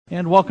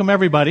And welcome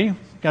everybody.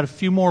 Got a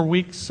few more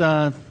weeks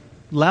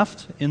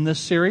left in this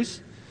series.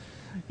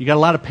 You got a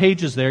lot of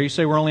pages there. You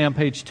say we're only on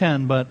page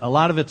 10, but a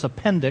lot of it's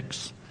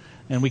appendix,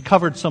 and we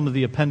covered some of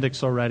the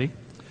appendix already.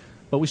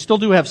 But we still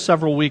do have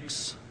several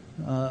weeks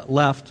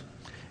left.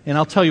 And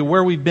I'll tell you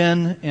where we've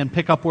been and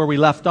pick up where we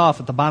left off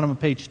at the bottom of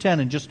page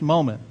 10 in just a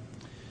moment.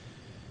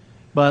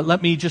 But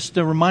let me just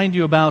remind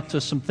you about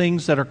some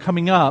things that are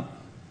coming up.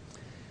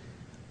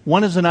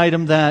 One is an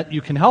item that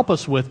you can help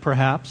us with,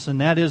 perhaps,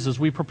 and that is as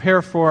we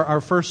prepare for our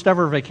first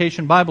ever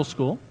Vacation Bible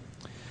School,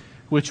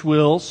 which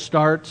will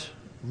start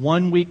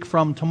 1 week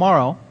from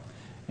tomorrow,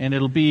 and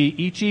it'll be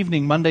each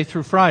evening, Monday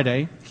through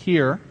Friday,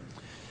 here.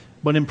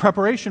 But in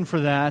preparation for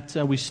that,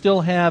 we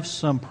still have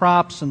some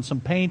props and some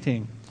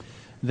painting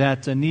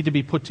that need to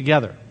be put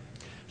together.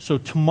 So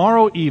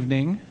tomorrow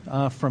evening,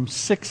 from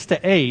 6 to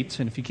 8,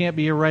 and if you can't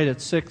be here right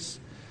at 6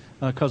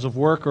 because of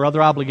work or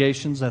other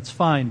obligations, that's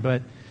fine,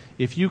 but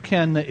if you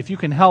can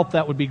help,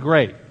 that would be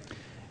great.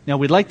 Now,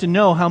 we'd like to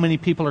know how many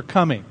people are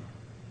coming.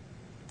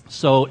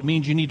 So it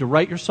means you need to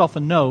write yourself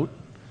a note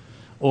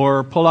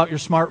or pull out your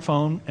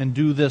smartphone and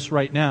do this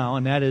right now,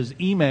 and that is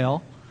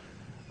email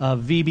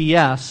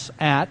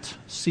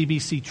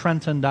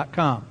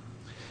vbs@cbctrenton.com.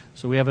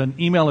 So we have an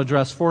email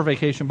address for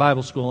Vacation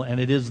Bible School, and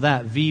it is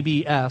that,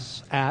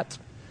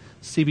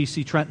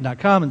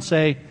 vbs@cbctrenton.com, and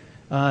say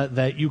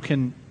that you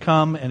can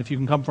come, and if you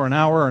can come for an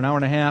hour or an hour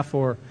and a half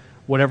or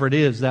whatever it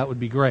is, that would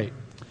be great.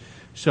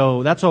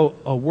 So that's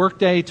a work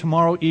day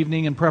tomorrow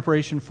evening in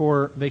preparation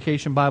for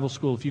Vacation Bible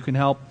School. If you can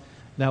help,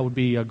 that would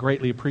be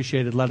greatly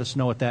appreciated. Let us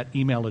know at that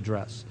email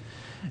address.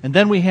 And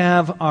then we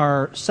have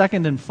our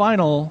second and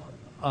final,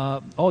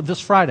 this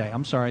Friday,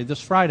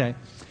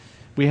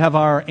 we have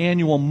our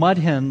annual Mud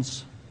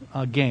Hens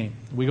game.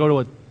 We go to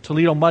a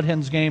Toledo Mud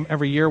Hens game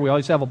every year. We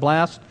always have a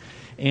blast,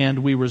 and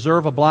we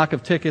reserve a block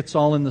of tickets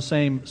all in the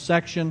same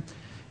section.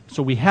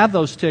 So we have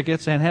those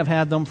tickets and have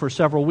had them for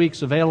several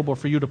weeks available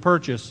for you to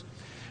purchase.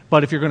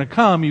 But if you're going to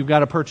come, you've got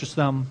to purchase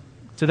them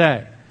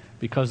today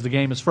because the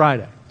game is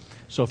Friday.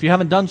 So if you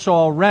haven't done so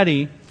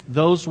already,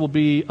 those will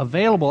be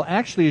available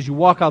actually as you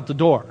walk out the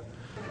door.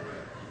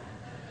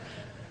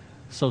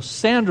 So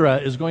Sandra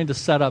is going to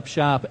set up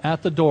shop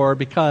at the door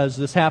because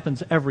this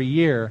happens every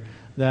year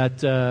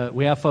that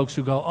we have folks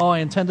who go, I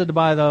intended to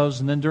buy those,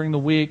 and then during the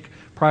week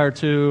prior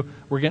to,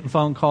 we're getting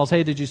phone calls,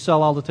 hey, did you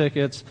sell all the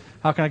tickets?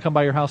 How can I come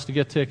by your house to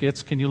get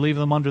tickets? Can you leave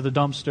them under the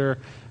dumpster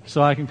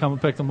so I can come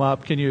and pick them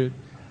up?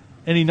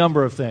 Any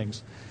number of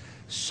things.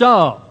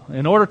 So,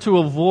 in order to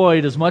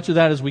avoid as much of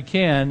that as we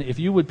can, if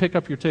you would pick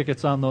up your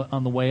tickets on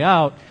the way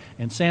out,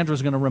 and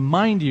Sandra's going to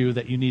remind you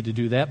that you need to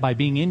do that by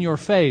being in your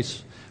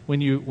face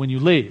when you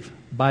leave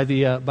by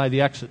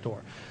the exit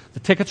door. The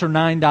tickets are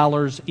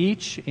 $9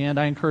 each, and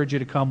I encourage you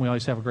to come. We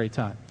always have a great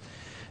time.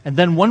 And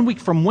then 1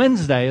 week from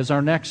Wednesday is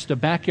our next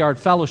backyard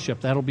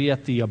fellowship. That'll be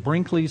at the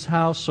Brinkley's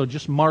house, so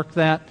just mark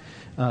that,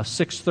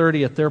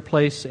 6:30 at their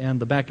place, and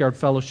the backyard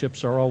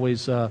fellowships are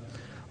always a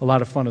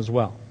lot of fun as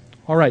well.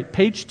 All right,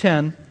 page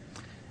 10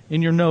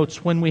 in your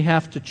notes, when we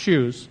have to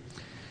choose.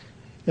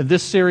 And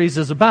this series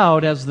is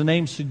about, as the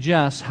name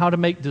suggests, how to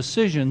make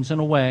decisions in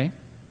a way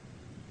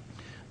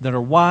that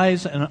are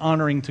wise and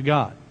honoring to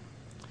God.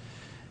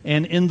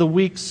 And in the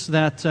weeks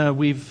that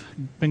we've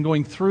been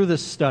going through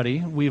this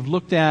study, we've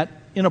looked at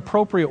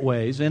inappropriate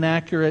ways,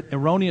 inaccurate,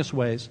 erroneous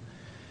ways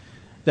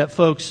that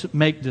folks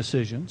make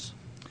decisions.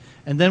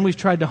 And then we've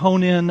tried to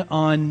hone in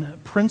on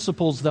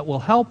principles that will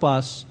help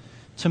us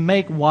to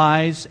make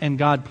wise and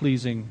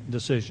God-pleasing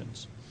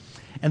decisions.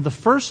 And the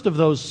first of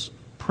those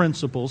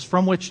principles,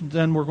 from which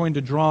then we're going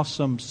to draw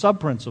some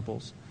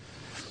sub-principles,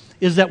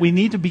 is that we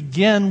need to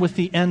begin with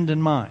the end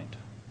in mind.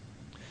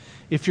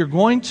 If you're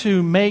going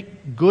to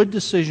make good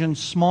decisions,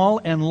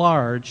 small and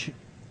large,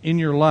 in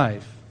your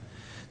life,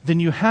 then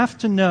you have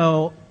to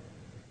know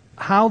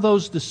how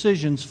those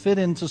decisions fit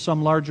into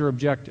some larger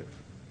objective.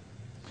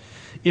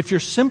 If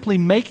you're simply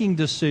making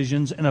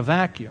decisions in a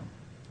vacuum,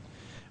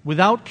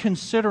 without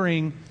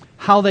considering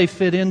how they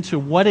fit into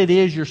what it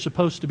is you're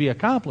supposed to be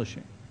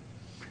accomplishing,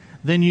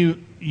 then you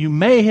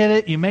may hit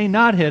it, you may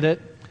not hit it,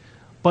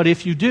 but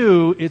if you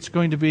do, it's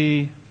going to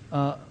be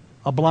a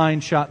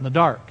blind shot in the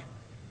dark.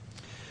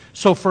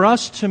 So for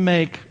us to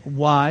make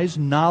wise,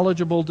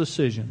 knowledgeable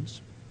decisions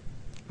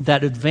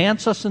that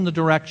advance us in the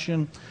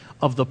direction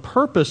of the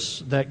purpose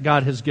that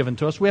God has given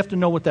to us, we have to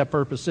know what that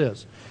purpose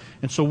is.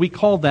 And so we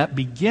call that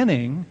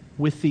beginning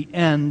with the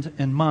end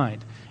in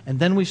mind. And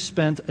then we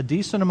spent a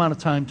decent amount of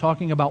time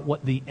talking about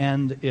what the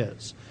end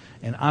is.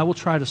 And I will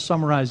try to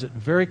summarize it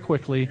very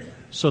quickly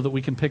so that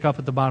we can pick up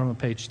at the bottom of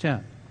page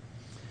 10.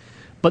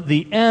 But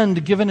the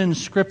end given in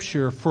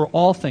Scripture for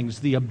all things,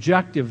 the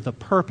objective, the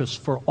purpose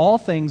for all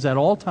things at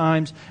all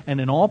times and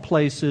in all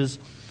places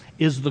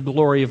is the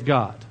glory of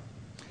God.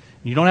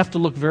 You don't have to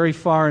look very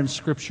far in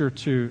Scripture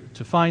to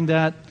find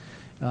that.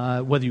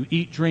 Whether you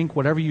eat, drink,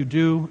 whatever you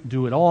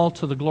do it all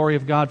to the glory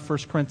of God.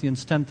 1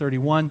 Corinthians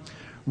 10:31.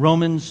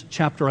 Romans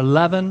chapter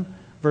 11,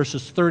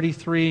 verses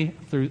 33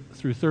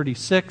 through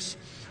 36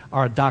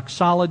 are a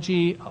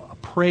doxology, a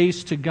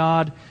praise to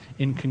God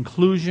in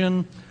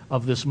conclusion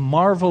of this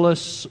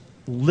marvelous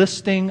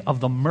listing of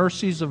the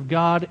mercies of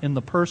God in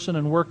the person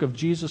and work of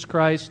Jesus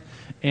Christ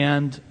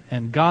and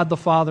God the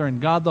Father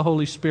and God the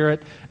Holy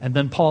Spirit. And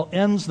then Paul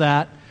ends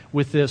that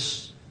with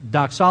this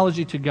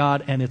doxology to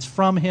God, and it's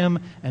from Him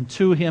and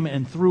to Him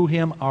and through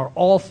Him are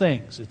all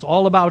things. It's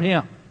all about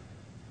Him.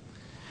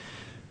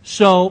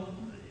 So,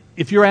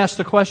 if you're asked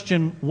the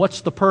question,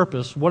 what's the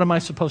purpose? What am I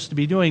supposed to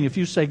be doing? If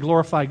you say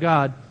glorify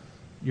God,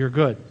 you're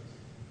good.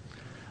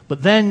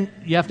 But then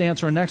you have to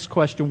answer a next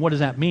question, what does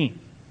that mean?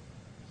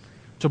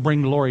 To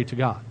bring glory to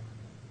God.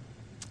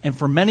 And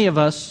for many of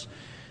us,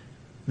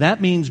 that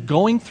means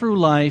going through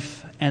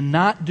life and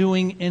not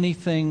doing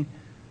anything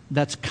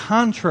that's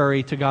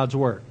contrary to God's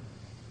Word.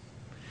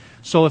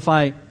 So if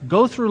I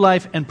go through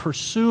life and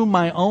pursue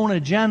my own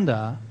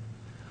agenda,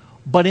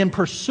 but in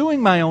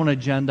pursuing my own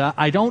agenda,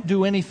 I don't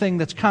do anything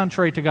that's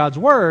contrary to God's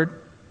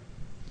Word,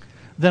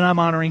 then I'm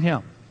honoring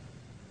Him.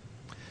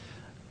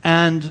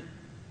 And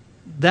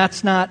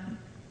that's not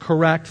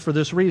correct for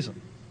this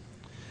reason.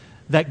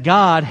 That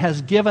God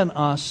has given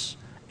us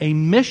a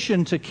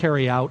mission to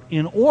carry out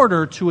in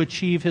order to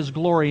achieve His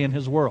glory in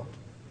His world.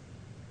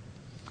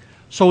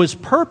 So His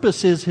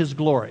purpose is His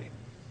glory.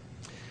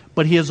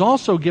 But He has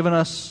also given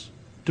us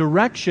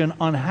direction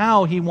on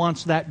how He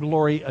wants that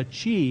glory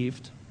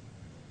achieved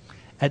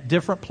at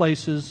different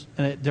places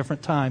and at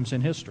different times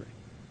in history.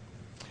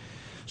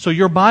 So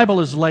your Bible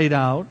is laid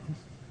out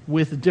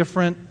with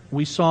different,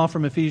 we saw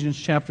from Ephesians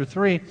chapter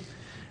 3,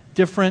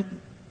 different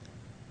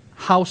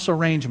house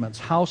arrangements,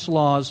 house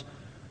laws,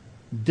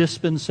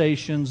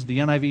 dispensations. The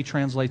NIV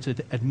translates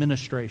it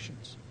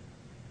administrations.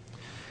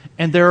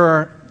 And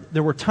there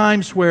were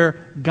times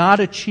where God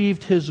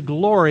achieved His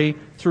glory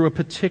through a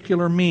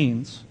particular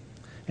means.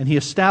 And He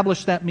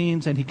established that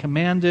means and He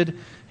commanded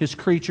His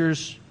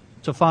creatures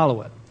to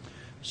follow it.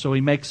 So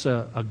He makes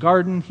a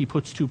garden, He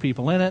puts two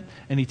people in it,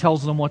 and He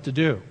tells them what to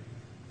do.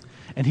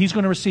 And He's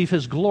going to receive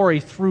His glory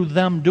through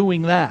them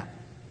doing that.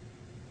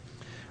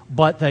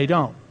 But they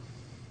don't.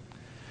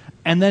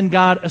 And then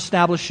God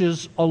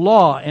establishes a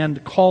law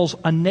and calls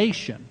a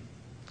nation.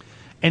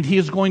 And He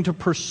is going to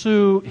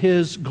pursue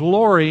His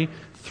glory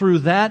through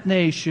that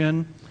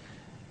nation,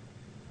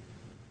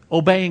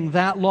 obeying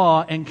that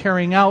law and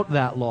carrying out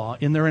that law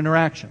in their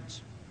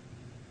interactions.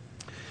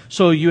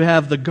 So you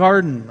have the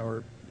garden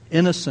or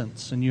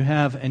innocence, and you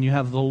have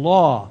the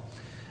law,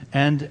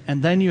 and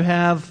then you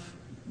have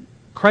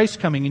Christ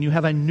coming, and you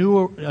have a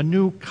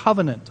new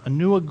covenant, a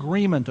new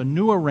agreement, a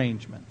new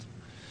arrangement.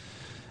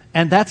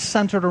 And that's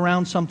centered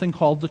around something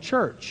called the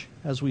church,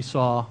 as we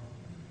saw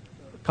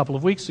a couple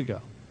of weeks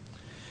ago.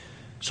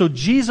 So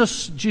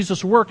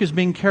Jesus' work is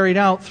being carried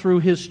out through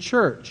His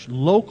church,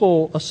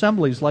 local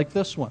assemblies like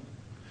this one,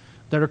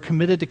 that are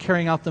committed to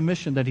carrying out the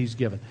mission that He's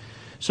given.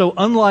 So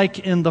unlike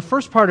in the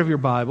first part of your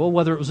Bible,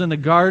 whether it was in the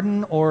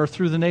garden or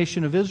through the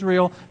nation of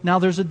Israel, now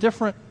there's a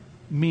different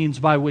means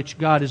by which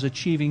God is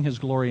achieving His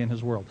glory in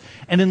His world.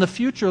 And in the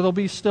future, there'll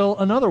be still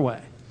another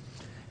way.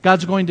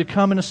 God's going to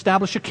come and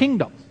establish a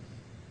kingdom.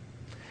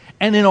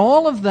 And in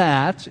all of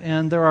that,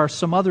 and there are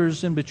some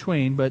others in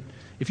between, but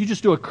if you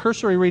just do a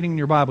cursory reading in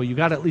your Bible, you've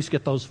got to at least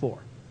get those four.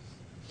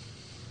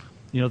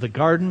 You know, the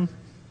garden,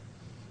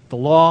 the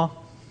law,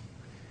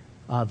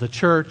 the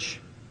church,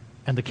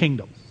 and the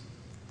kingdom.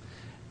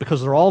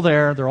 Because they're all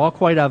there, they're all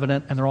quite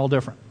evident, and they're all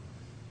different.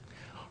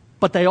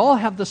 But they all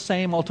have the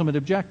same ultimate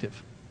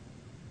objective,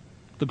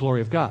 the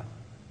glory of God.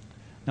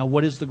 Now,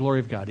 what is the glory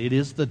of God? It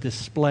is the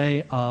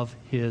display of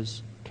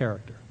His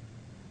character.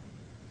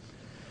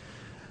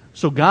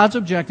 So God's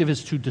objective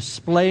is to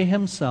display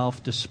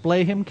Himself,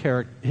 display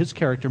His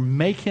character,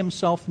 make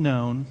Himself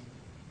known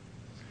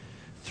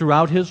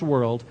throughout His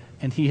world,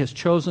 and He has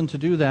chosen to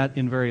do that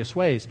in various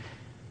ways.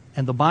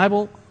 And the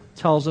Bible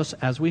tells us,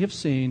 as we have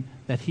seen,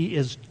 that He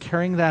is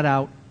carrying that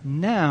out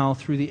now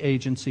through the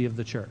agency of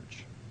the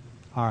church.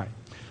 All right.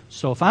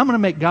 So if I'm going to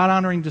make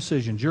God-honoring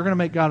decisions, you're going to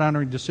make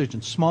God-honoring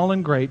decisions, small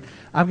and great,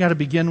 I've got to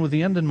begin with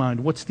the end in mind.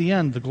 What's the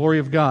end? The glory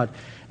of God.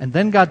 And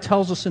then God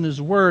tells us in His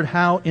Word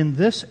how in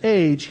this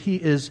age He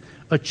is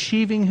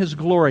achieving His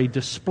glory,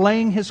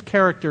 displaying His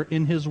character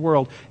in His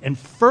world, and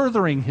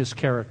furthering His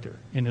character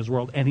in His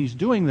world. And He's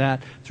doing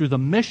that through the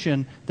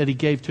mission that He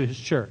gave to His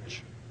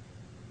church.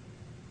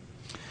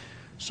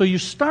 So you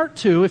start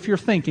to, if you're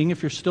thinking,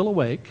 if you're still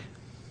awake,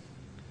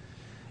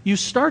 you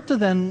start to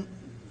then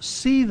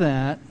see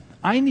that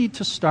I need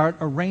to start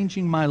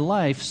arranging my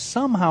life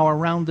somehow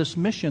around this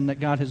mission that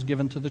God has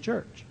given to the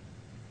church.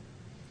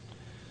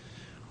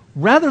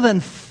 Rather than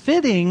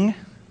fitting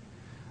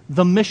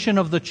the mission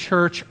of the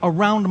church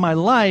around my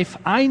life,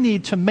 I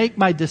need to make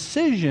my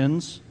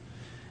decisions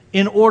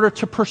in order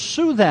to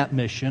pursue that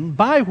mission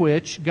by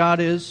which God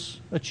is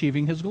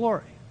achieving His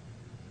glory.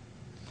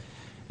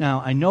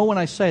 Now, I know when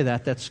I say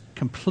that, that's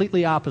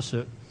completely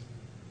opposite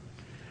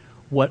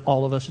what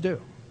all of us do.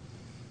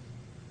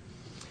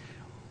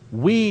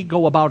 We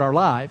go about our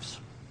lives,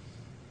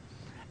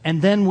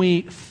 and then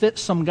we fit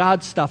some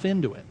God stuff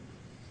into it.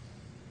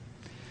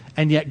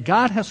 And yet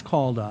God has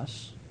called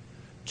us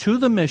to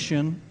the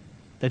mission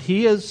that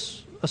He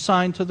has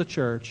assigned to the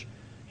church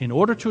in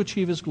order to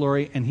achieve His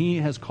glory, and He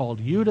has called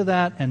you to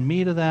that and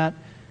me to that,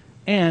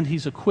 and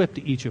He's equipped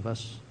each of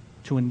us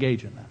to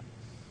engage in that.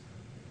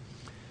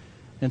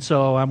 And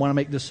so I want to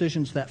make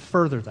decisions that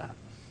further that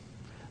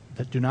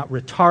do not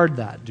retard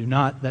that, do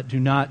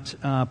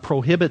not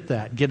prohibit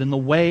that, get in the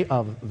way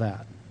of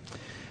that.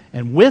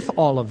 And with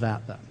all of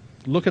that, then,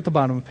 look at the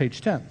bottom of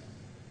page 10.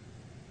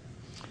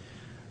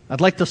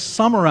 I'd like to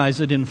summarize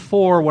it in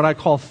 4 what I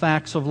call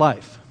facts of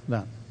life,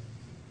 then.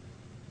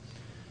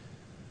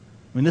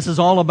 I mean, this is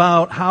all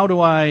about how do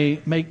I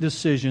make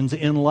decisions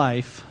in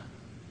life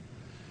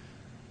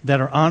that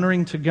are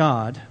honoring to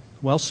God.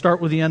 Well, start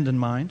with the end in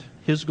mind,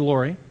 His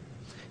glory.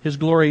 His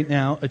glory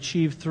now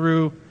achieved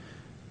through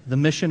the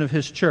mission of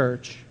His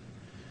church.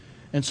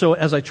 And so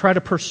as I try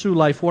to pursue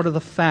life, what are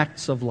the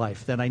facts of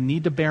life that I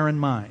need to bear in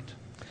mind?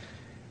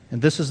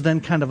 And this is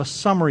then kind of a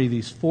summary,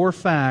 these 4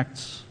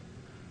 facts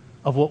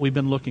of what we've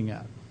been looking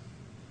at.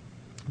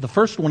 The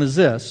first one is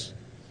this: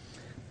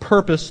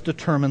 purpose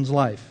determines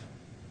life.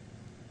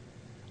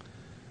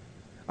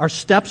 Our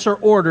steps are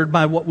ordered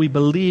by what we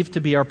believe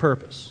to be our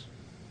purpose.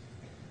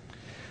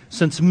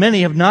 Since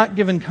many have not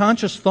given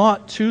conscious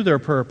thought to their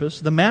purpose,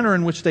 the manner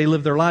in which they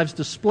live their lives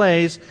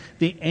displays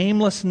the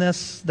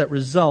aimlessness that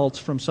results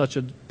from such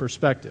a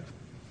perspective.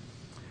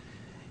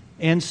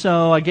 And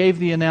so I gave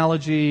the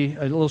analogy,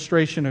 an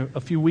illustration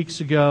a few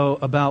weeks ago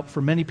about,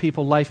 for many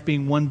people, life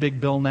being one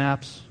big Bill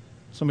Naps.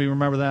 Some of you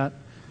remember that?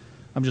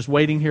 I'm just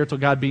waiting here till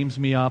God beams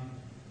me up,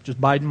 just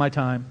biding my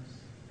time.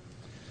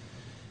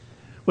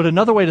 But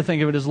another way to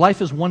think of it is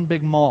life is one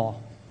big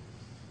mall.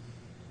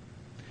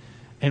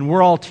 And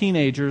we're all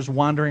teenagers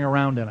wandering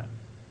around in it.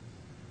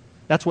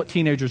 That's what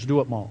teenagers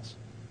do at malls.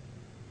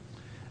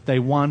 They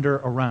wander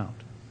around.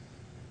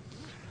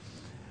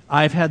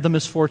 I've had the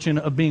misfortune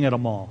of being at a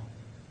mall.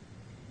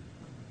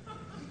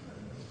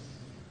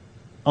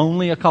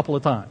 Only a couple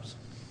of times.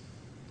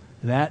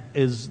 That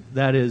is,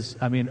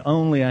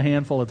 only a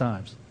handful of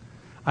times.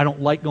 I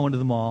don't like going to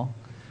the mall.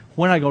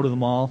 When I go to the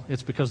mall,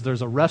 it's because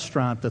there's a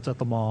restaurant that's at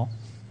the mall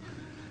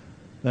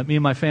that me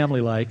and my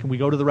family like, and we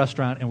go to the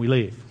restaurant and we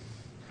leave.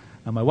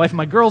 Now, my wife and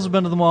my girls have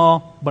been to the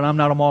mall, but I'm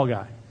not a mall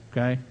guy,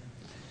 okay?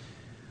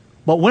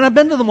 But when I've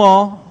been to the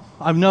mall,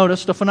 I've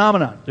noticed a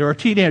phenomenon. There are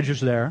teenagers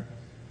there,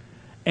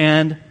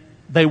 and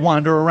they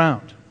wander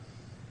around.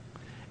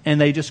 And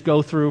they just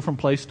go through from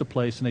place to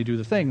place, and they do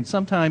the thing. And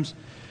sometimes,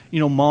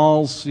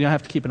 malls, you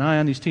have to keep an eye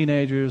on these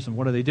teenagers, and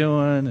what are they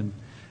doing, and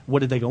what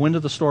did they go into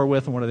the store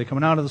with, and what are they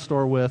coming out of the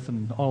store with,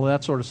 and all of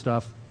that sort of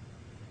stuff.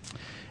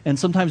 And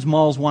sometimes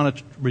malls want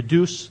to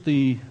reduce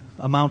the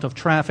amount of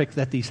traffic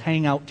that these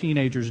hangout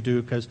teenagers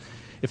do, because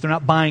if they're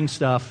not buying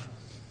stuff,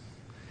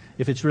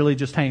 if it's really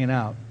just hanging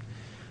out.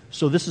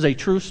 So this is a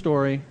true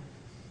story.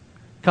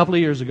 A couple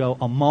of years ago,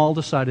 a mall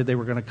decided they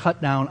were going to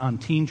cut down on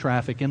teen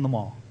traffic in the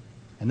mall.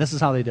 And this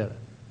is how they did it.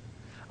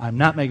 I'm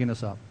not making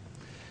this up.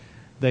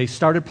 They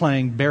started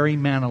playing Barry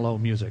Manilow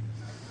music.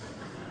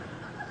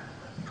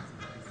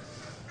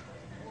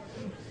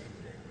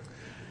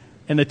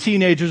 And the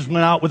teenagers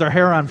went out with their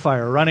hair on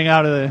fire, running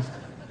out of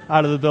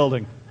the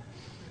building.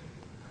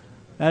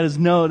 That is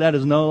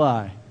no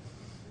lie.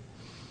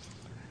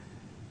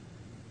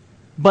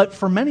 But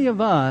for many of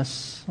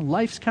us,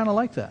 life's kind of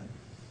like that.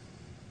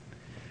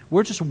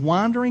 We're just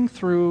wandering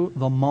through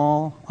the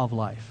mall of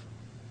life.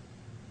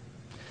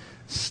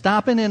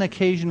 Stopping in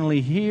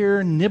occasionally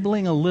here,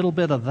 nibbling a little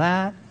bit of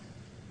that,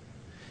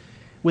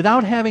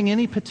 without having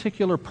any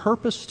particular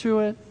purpose to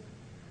it,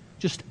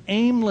 just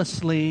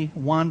aimlessly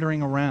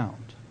wandering around.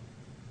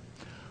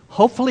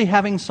 Hopefully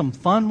having some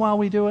fun while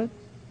we do it.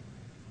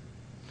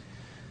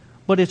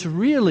 But it's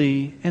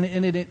really,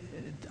 and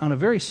on a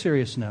very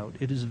serious note,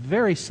 it is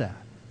very sad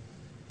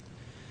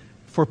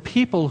for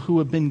people who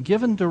have been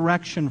given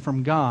direction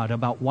from God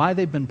about why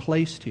they've been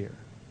placed here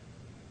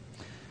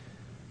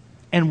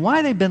and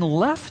why they've been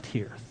left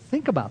here.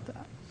 Think about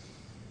that.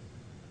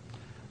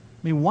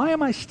 I mean, why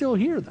am I still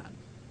here then?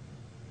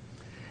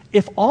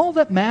 If all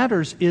that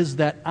matters is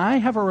that I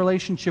have a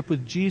relationship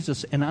with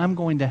Jesus and I'm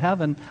going to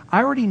heaven,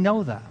 I already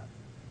know that.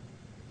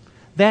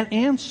 That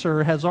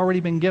answer has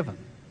already been given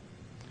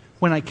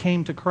when I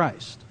came to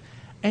Christ.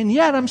 And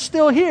yet I'm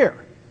still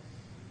here.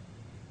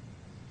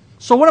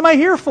 So what am I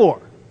here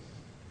for?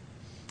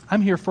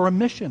 I'm here for a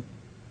mission.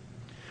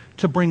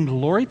 To bring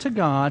glory to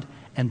God,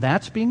 and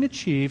that's being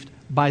achieved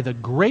by the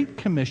Great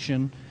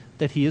Commission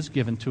that He has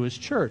given to His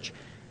church.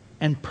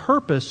 And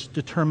purpose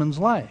determines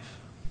life.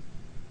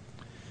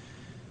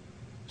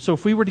 So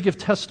if we were to give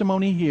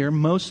testimony here,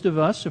 most of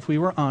us, if we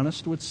were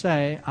honest, would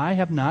say, I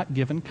have not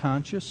given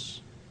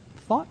conscious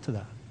thought to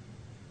that.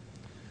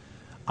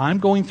 I'm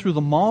going through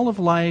the mall of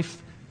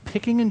life,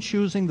 picking and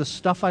choosing the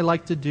stuff I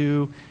like to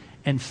do,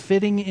 and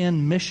fitting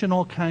in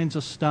missional kinds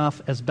of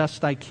stuff as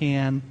best I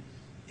can,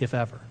 if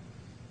ever.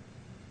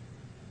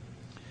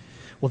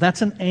 Well,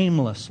 that's an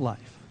aimless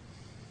life.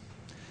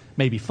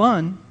 Maybe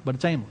fun, but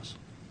it's aimless.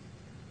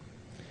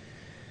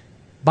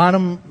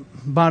 Bottom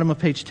of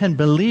page 10,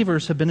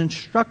 believers have been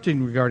instructed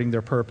regarding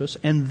their purpose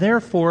and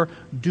therefore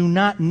do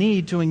not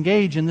need to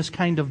engage in this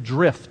kind of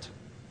drift.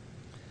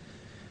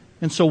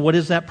 And so what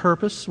is that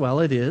purpose?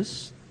 Well, it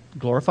is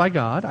glorify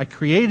God. I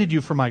created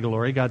you for my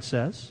glory, God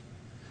says.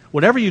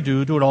 Whatever you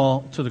do, do it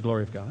all to the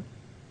glory of God.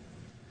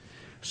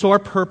 So our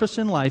purpose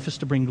in life is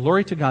to bring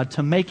glory to God,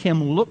 to make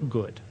Him look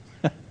good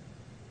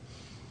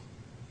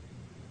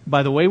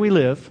by the way we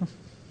live,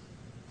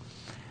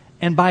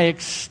 and by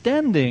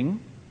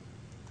extending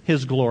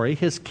His glory,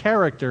 His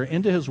character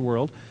into His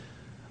world,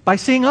 by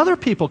seeing other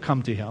people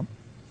come to Him,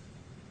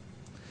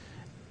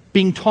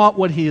 being taught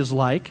what He is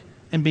like,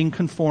 and being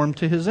conformed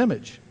to His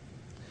image.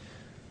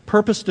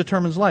 Purpose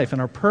determines life,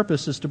 and our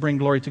purpose is to bring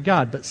glory to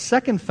God. But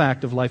second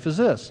fact of life is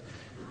this: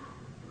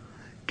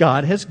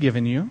 God has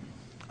given you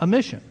a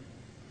mission.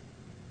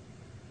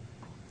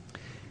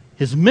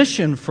 His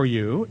mission for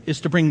you is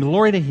to bring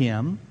glory to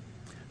Him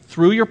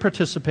through your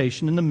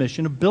participation in the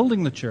mission of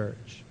building the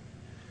church,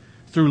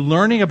 through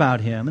learning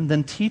about Him and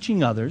then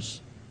teaching others,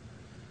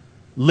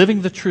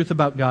 living the truth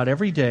about God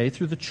every day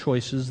through the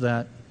choices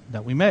that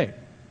we make.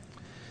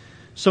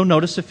 So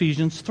notice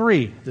Ephesians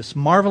 3, this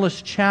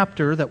marvelous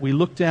chapter that we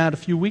looked at a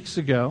few weeks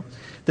ago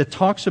that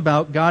talks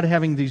about God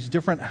having these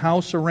different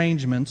house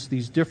arrangements,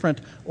 these different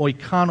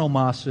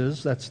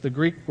oikonomoses, that's the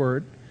Greek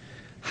word,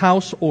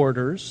 house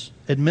orders,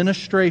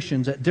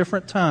 administrations at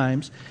different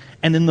times.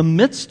 And in the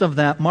midst of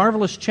that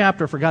marvelous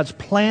chapter for God's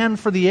plan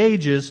for the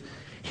ages,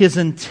 His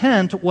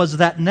intent was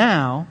that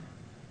now,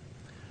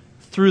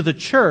 through the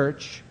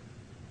church,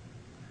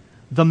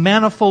 the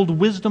manifold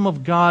wisdom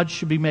of God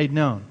should be made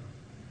known.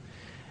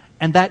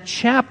 And that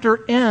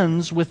chapter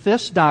ends with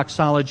this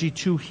doxology: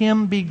 to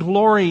Him be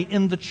glory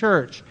in the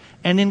church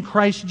and in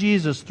Christ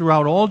Jesus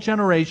throughout all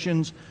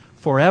generations,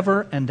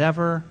 forever and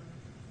ever.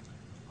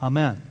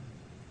 Amen.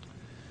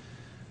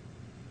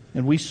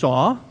 And we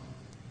saw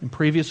in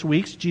previous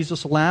weeks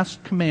Jesus'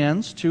 last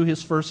commands to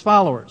His first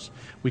followers.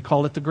 We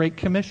call it the Great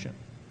Commission.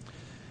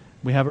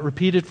 We have it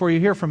repeated for you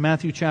here from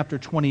Matthew chapter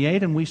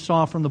 28, and we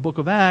saw from the book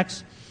of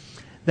Acts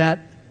that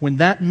when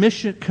that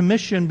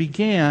commission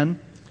began,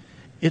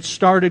 it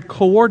started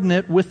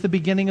coordinate with the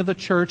beginning of the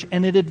church,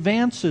 and it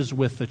advances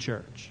with the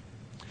church.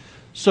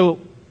 So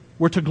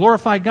we're to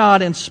glorify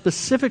God, and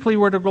specifically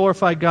we're to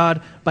glorify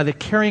God by the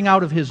carrying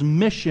out of His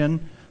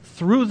mission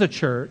through the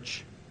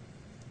church.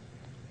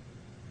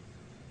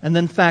 And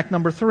then fact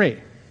number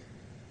 3.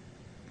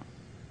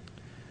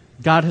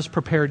 God has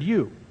prepared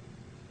you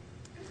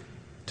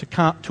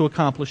to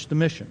accomplish the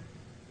mission.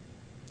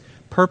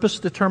 Purpose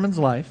determines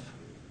life.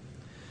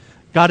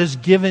 God has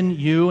given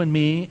you and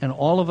me and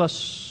all of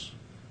us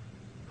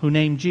who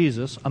name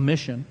Jesus a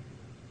mission.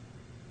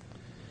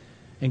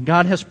 And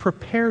God has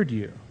prepared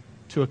you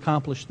to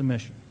accomplish the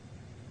mission.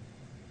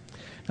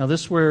 Now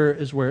this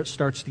is where it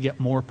starts to get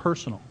more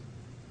personal.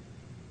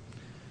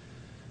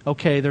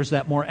 Okay, there's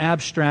that more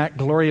abstract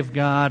glory of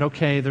God.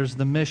 Okay, there's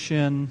the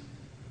mission.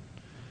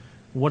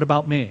 What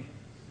about me?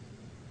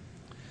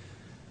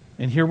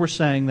 And here we're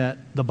saying that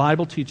the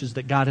Bible teaches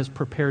that God has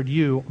prepared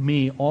you,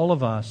 me, all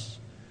of us,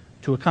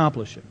 to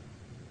accomplish it.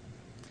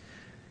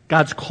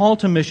 God's call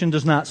to mission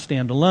does not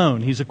stand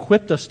alone. He's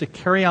equipped us to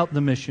carry out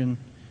the mission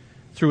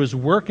through His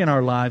work in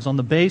our lives on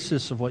the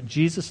basis of what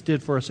Jesus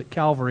did for us at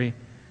Calvary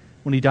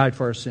when He died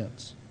for our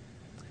sins.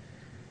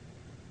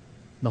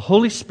 The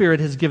Holy Spirit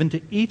has given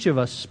to each of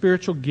us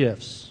spiritual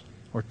gifts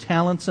or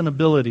talents and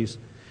abilities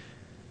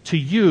to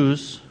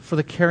use for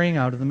the carrying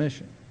out of the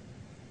mission.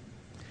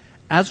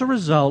 As a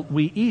result,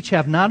 we each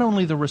have not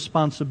only the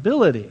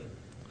responsibility,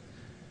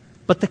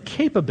 but the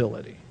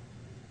capability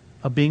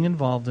of being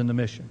involved in the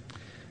mission.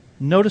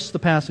 Notice the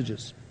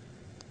passages.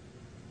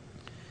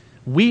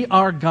 We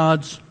are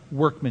God's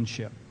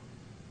workmanship,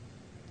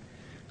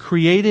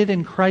 created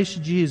in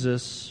Christ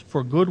Jesus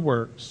for good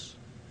works,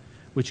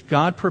 which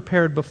God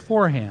prepared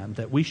beforehand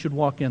that we should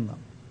walk in them.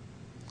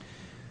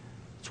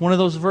 It's one of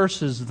those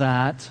verses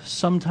that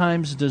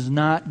sometimes does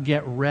not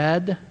get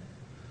read,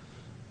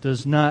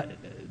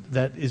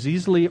 that is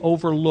easily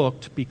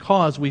overlooked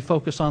because we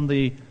focus on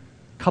the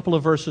couple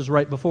of verses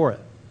right before it.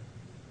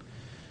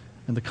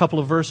 And the couple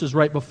of verses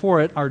right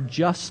before it are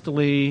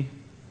justly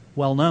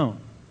well known.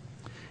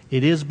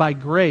 It is by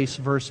grace,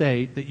 verse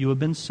 8, that you have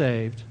been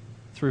saved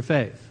through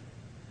faith.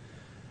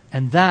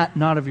 And that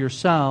not of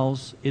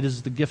yourselves, it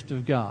is the gift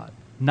of God,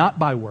 not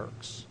by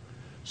works,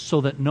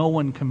 so that no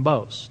one can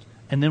boast.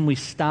 And then we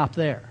stop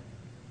there.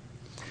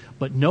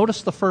 But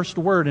notice the first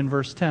word in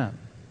verse 10.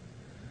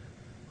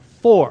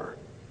 For.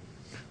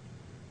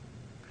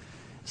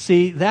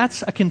 See,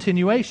 that's a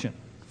continuation.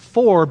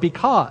 For,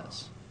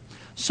 because.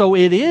 So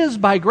it is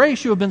by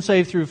grace you have been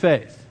saved through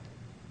faith.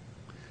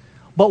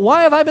 But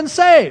why have I been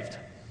saved?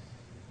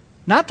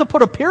 Not to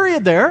put a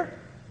period there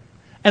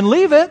and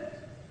leave it.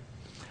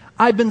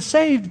 I've been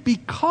saved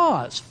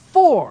because,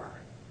 for,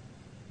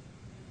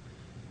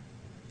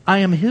 I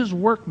am His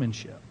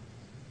workmanship,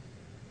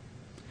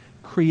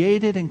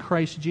 created in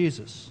Christ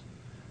Jesus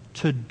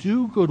to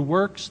do good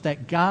works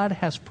that God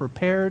has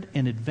prepared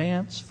in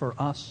advance for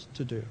us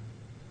to do.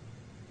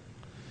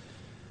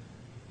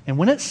 And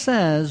when it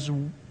says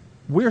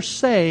we're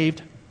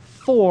saved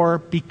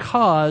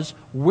because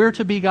we're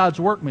to be God's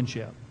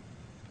workmanship,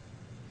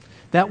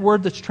 That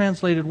word that's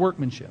translated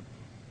workmanship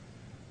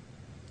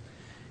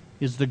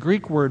is the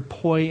Greek word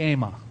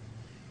poema.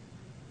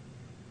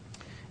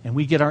 And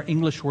we get our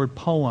English word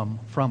poem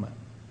from it.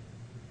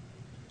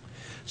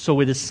 So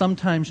it is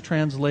sometimes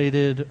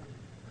translated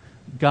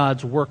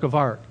God's work of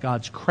art,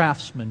 God's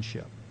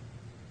craftsmanship.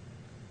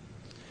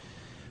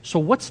 So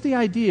what's the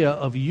idea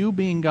of you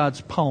being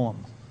God's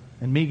poem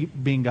and me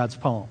being God's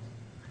poem?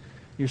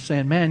 You're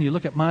saying, man, you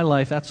look at my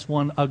life, that's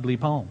one ugly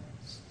poem.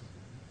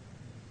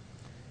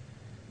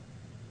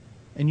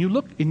 And you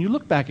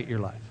look back at your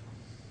life.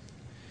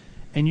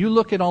 And you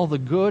look at all the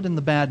good and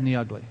the bad and the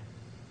ugly.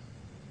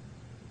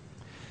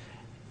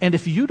 And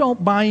if you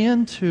don't buy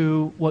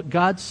into what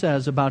God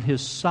says about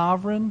His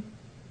sovereign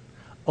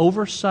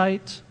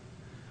oversight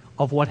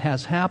of what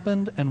has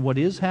happened and what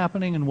is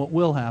happening and what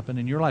will happen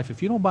in your life,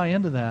 if you don't buy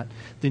into that,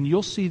 then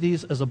you'll see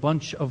these as a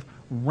bunch of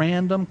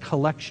random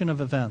collection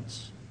of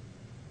events.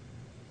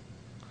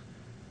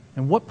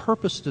 And what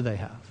purpose do they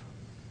have?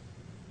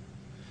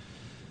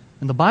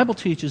 And the Bible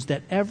teaches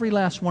that every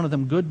last one of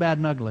them, good, bad,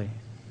 and ugly,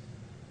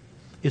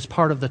 is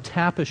part of the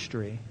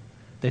tapestry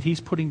that He's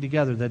putting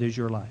together that is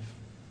your life.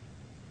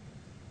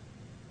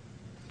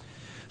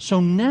 So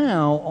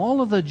now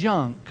all of the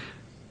junk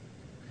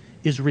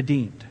is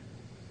redeemed.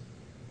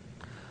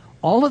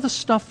 All of the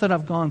stuff that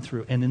I've gone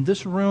through, and in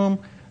this room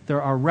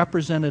there are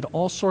represented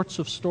all sorts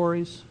of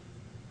stories.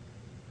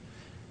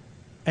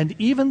 And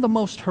even the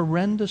most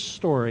horrendous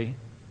story,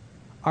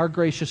 our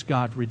gracious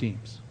God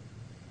redeems.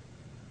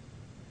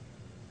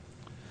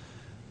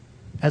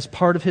 As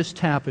part of His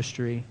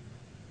tapestry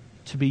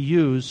to be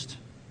used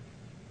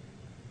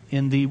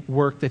in the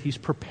work that He's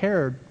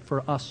prepared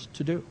for us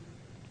to do,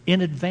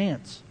 in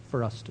advance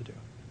for us to do.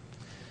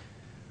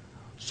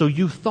 So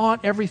you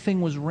thought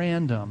everything was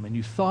random, and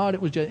you thought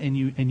it was just, and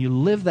you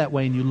live that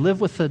way, and you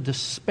live with the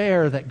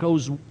despair that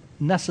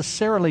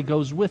necessarily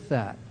goes with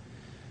that.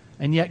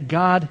 And yet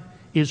God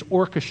is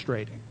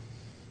orchestrating,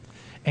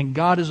 and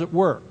God is at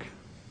work.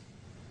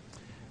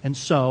 And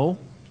so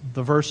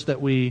the verse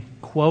that we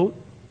quote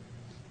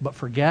but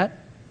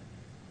forget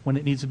when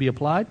it needs to be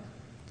applied,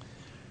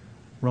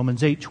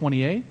 Romans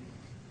 8:28.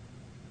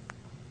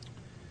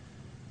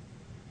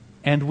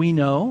 And we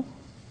know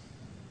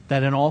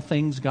that in all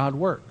things God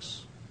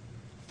works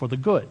for the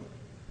good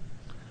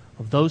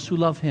of those who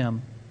love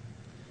Him,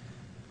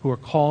 who are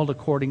called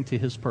according to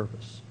His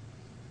purpose.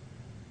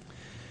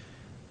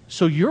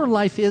 So your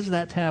life is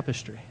that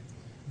tapestry.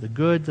 The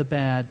good, the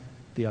bad,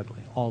 the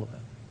ugly, all of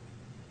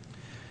it.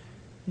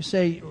 You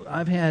say,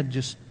 I've had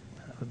just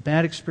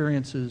bad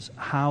experiences.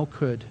 How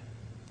could?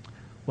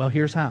 Well,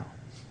 here's how.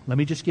 Let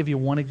me just give you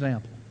one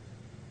example.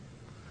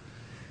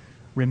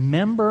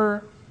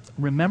 Remember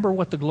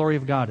what the glory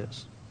of God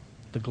is.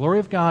 The glory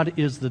of God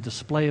is the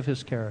display of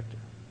His character.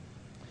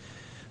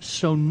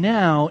 So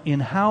now, in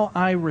how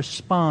I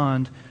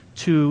respond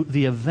to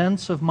the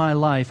events of my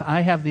life,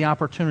 I have the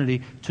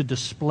opportunity to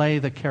display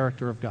the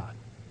character of God.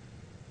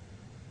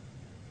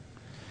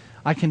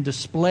 I can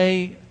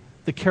display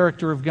the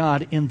character of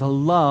God in the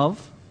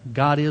love,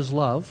 God is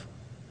love,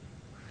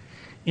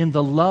 in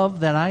the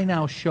love that I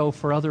now show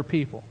for other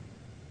people,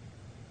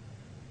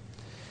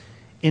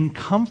 in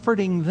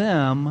comforting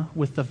them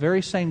with the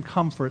very same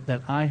comfort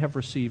that I have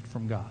received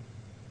from God.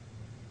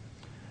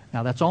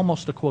 Now that's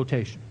almost a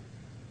quotation.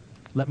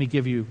 Let me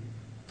give you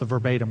the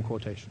verbatim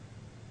quotation.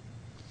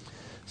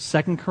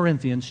 2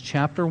 Corinthians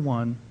chapter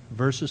 1,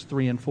 verses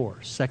 3 and 4.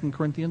 2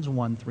 Corinthians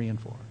 1, 3 and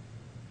 4.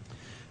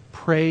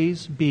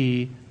 Praise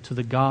be to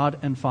the God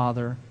and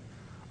Father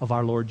of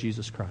our Lord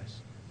Jesus Christ,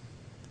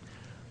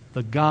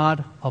 the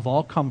God of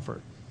all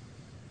comfort,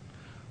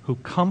 who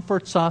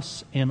comforts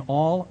us in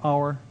all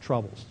our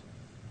troubles,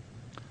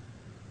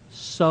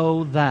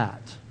 so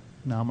that,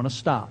 now I'm going to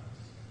stop.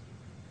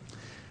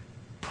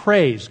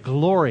 Praise,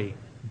 glory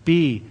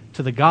be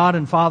to the God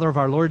and Father of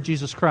our Lord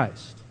Jesus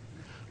Christ,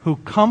 who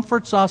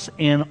comforts us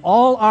in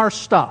all our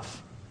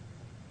stuff.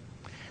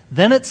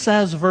 Then it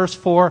says, verse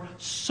 4,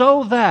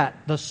 so that.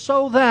 The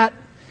so that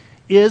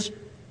is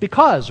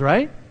because,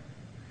 right?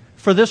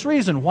 For this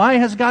reason. Why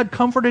has God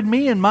comforted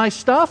me in my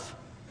stuff?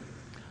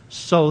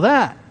 So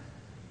that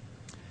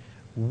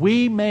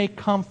we may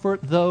comfort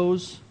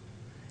those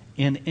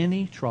in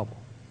any trouble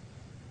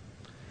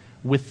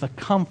with the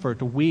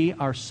comfort we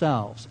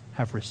ourselves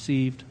have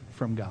received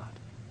from God.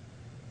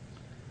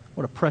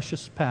 What a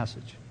precious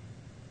passage.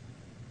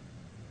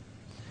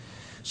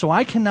 So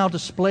I can now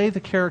display the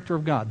character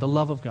of God, the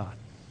love of God,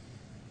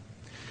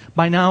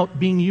 by now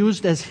being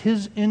used as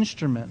His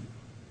instrument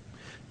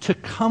to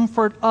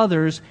comfort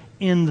others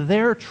in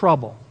their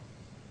trouble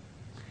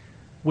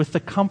with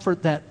the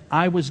comfort that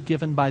I was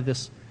given by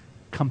this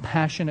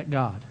compassionate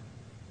God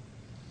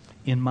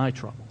in my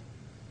trouble.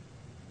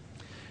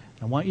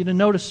 I want you to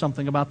notice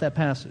something about that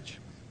passage.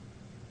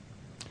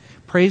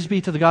 Praise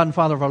be to the God and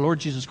Father of our Lord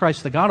Jesus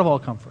Christ, the God of all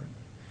comfort,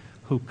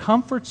 who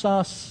comforts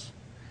us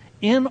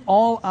in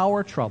all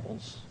our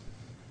troubles,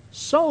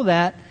 so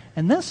that,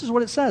 and this is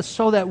what it says,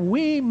 so that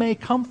we may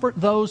comfort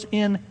those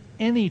in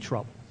any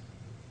trouble.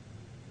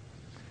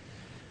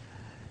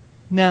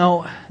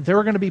 Now, there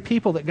are going to be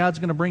people that God's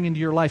going to bring into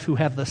your life who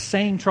have the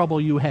same trouble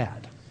you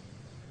had.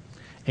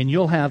 And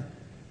you'll have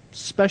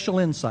special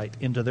insight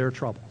into their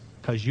trouble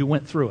because you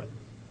went through it.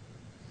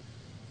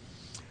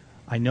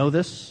 I know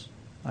this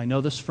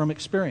from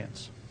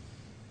experience.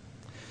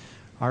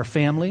 Our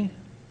family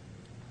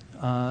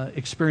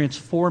experienced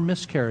 4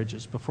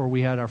 miscarriages before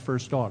we had our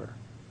first daughter.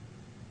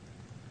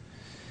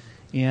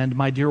 And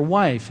my dear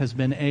wife has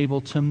been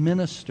able to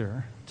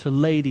minister to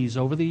ladies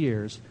over the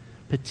years,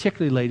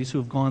 particularly ladies who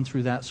have gone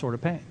through that sort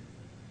of pain.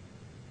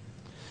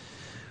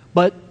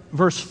 But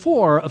verse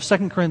 4 of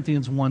 2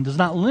 Corinthians 1 does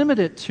not limit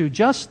it to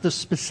just the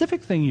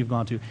specific thing you've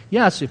gone through.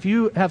 Yes, if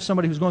you have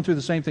somebody who's going through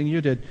the same thing you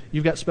did,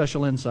 you've got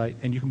special insight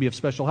and you can be of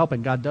special help,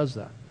 and God does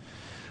that.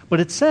 But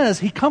it says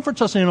He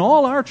comforts us in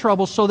all our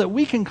troubles so that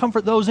we can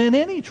comfort those in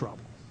any trouble.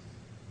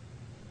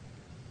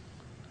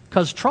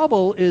 Because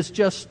trouble is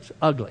just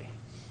ugly.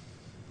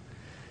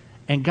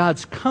 And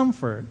God's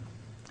comfort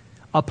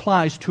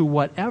applies to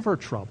whatever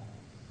trouble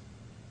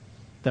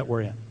that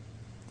we're in.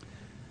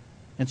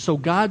 And so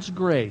God's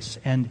grace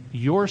and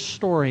your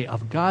story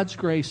of God's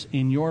grace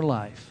in your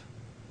life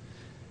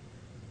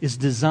is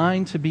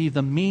designed to be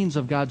the means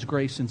of God's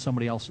grace in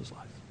somebody else's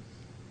life.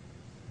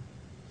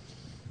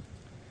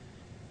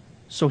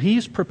 So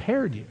He's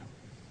prepared you.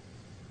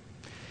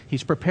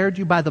 He's prepared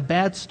you by the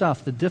bad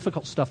stuff, the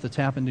difficult stuff that's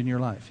happened in your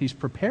life. He's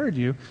prepared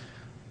you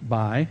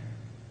by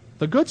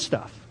the good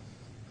stuff.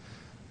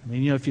 I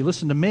mean, if you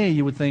listen to me,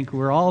 you would think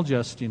we're all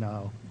just,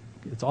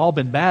 it's all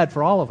been bad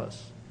for all of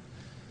us.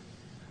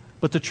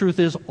 But the truth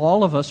is,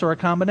 all of us are a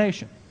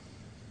combination.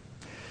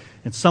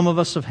 And some of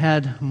us have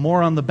had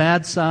more on the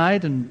bad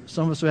side, and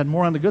some of us have had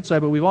more on the good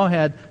side, but we've all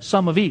had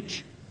some of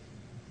each.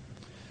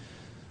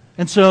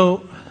 And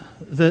so,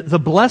 the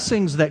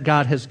blessings that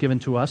God has given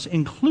to us,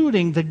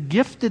 including the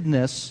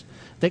giftedness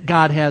that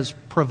God has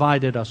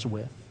provided us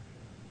with,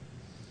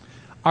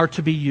 are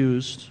to be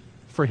used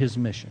for His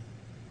mission.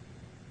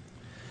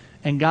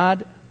 And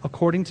God,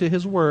 according to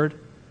His Word,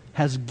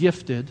 has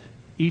gifted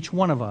each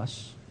one of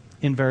us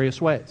in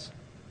various ways.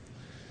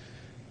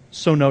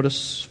 So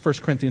notice 1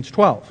 Corinthians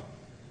 12.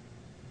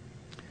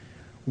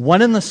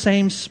 One and the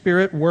same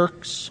Spirit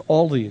works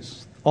all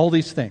these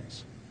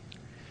things,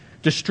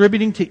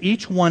 distributing to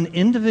each one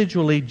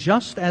individually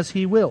just as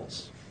He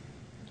wills.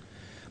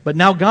 But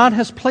now God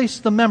has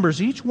placed the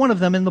members, each one of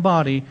them in the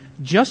body,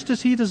 just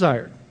as He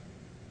desired.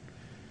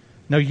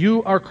 Now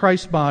you are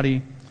Christ's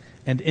body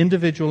and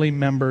individually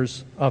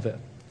members of it.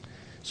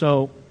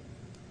 So,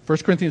 1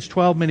 Corinthians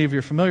 12, many of you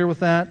are familiar with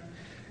that,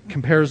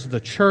 compares the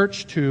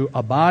church to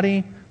a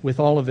body with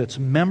all of its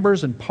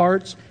members and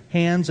parts,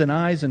 hands and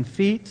eyes and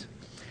feet.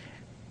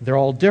 They're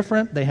all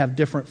different, they have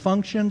different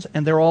functions,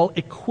 and they're all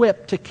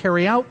equipped to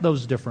carry out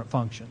those different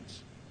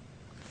functions.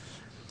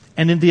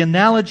 And in the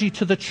analogy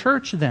to the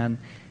church then,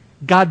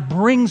 God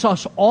brings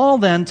us all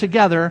then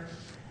together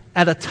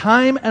at a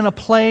time and a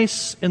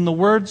place, in the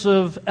words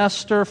of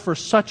Esther, for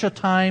such a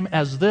time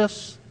as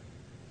this,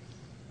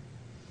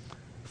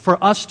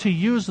 for us to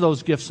use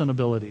those gifts and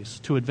abilities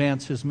to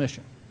advance His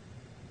mission.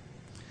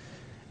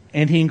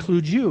 And He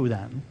includes you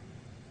then,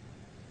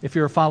 if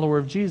you're a follower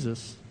of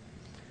Jesus,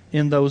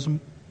 in those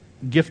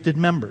gifted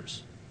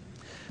members.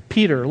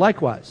 Peter,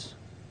 likewise.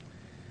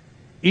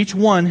 Each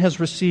one has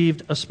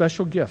received a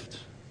special gift.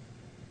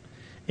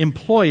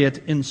 Employ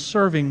it in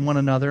serving one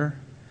another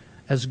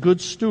as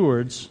good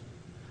stewards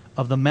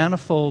of the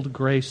manifold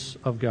grace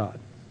of God.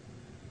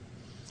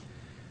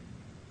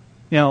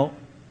 Now,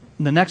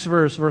 in the next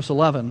verse, verse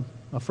 11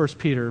 of 1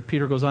 Peter,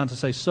 Peter goes on to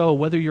say, so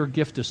whether your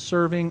gift is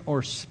serving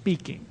or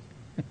speaking.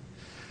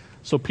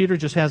 So Peter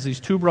just has these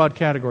 2 broad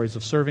categories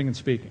of serving and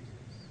speaking.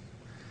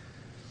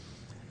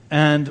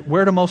 And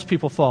where do most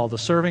people fall, the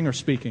serving or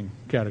speaking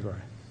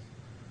category?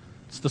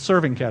 It's the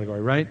serving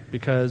category, right?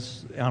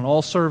 Because on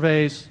all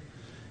surveys,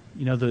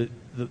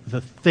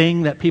 the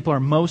thing that people are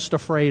most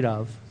afraid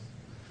of,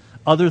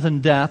 other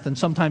than death, and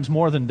sometimes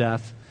more than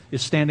death,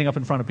 is standing up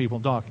in front of people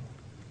and talking.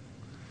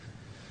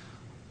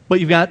 But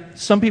you've got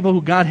some people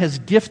who God has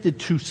gifted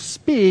to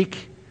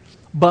speak,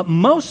 but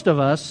most of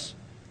us,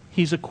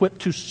 He's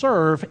equipped to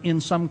serve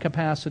in some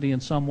capacity, in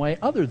some way,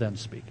 other than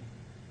speaking.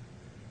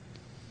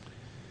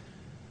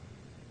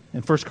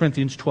 And 1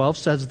 Corinthians 12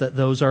 says that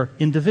those are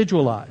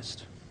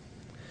individualized.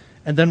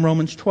 And then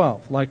Romans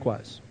 12,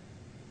 likewise.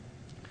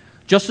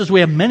 Just as we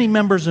have many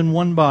members in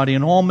one body,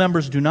 and all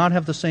members do not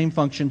have the same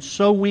function,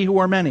 so we who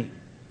are many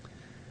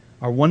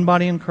are one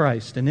body in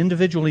Christ, and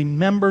individually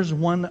members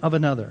one of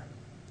another.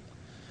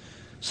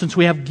 Since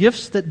we have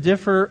gifts that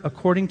differ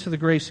according to the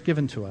grace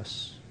given to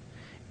us,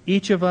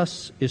 each of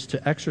us is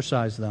to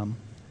exercise them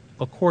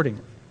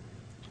accordingly.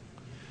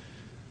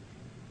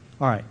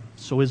 All right,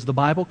 so is the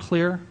Bible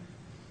clear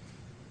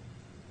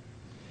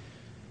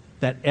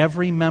that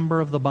every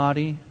member of the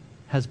body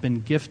has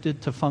been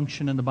gifted to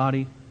function in the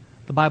body?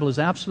 The Bible is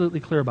absolutely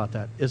clear about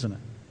that, isn't it?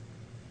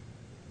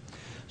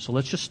 So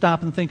let's just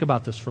stop and think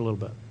about this for a little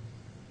bit.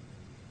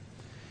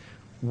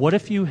 What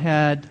if you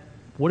had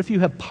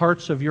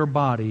parts of your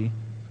body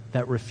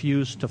that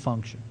refused to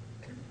function?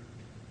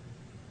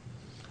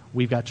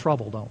 we've got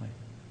trouble, don't we?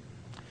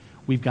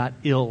 We've got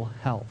ill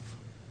health.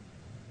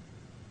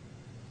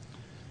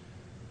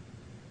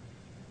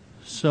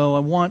 So I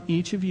want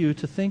each of you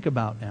to think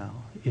about now,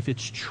 if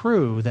it's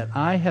true that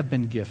I have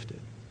been gifted,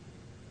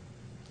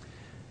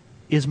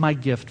 is my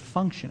gift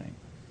functioning?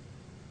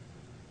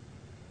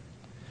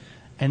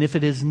 And if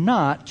it is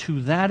not,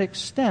 to that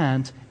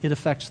extent, it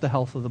affects the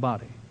health of the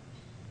body.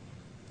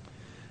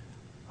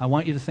 I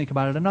want you to think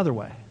about it another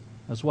way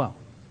as well.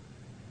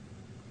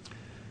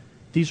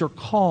 These are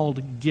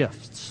called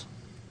gifts.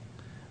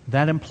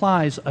 That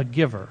implies a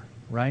giver,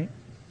 right?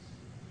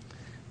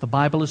 The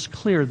Bible is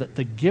clear that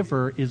the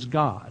giver is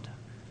God.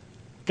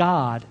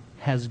 God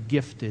has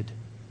gifted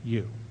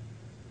you.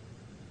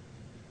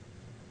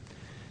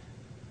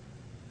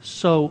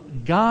 So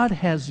God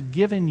has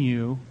given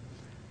you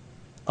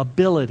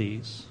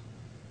abilities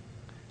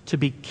to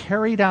be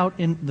carried out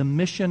in the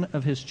mission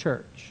of His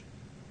church.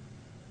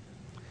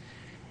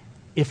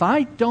 If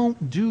I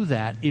don't do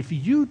that, if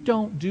you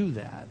don't do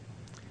that,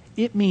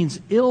 it means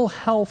ill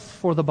health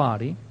for the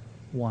body,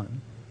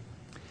 one.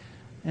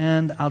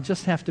 And I'll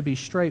just have to be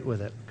straight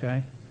with it,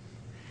 okay?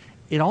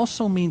 It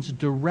also means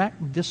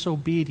direct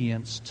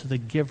disobedience to the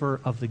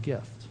giver of the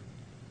gift,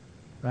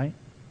 right?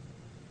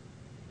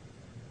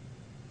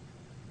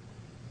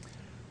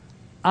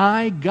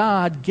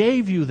 God,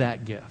 gave you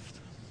that gift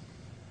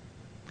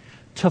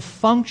to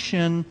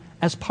function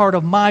as part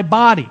of my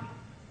body.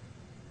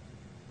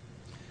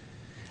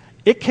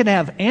 It can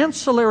have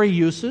ancillary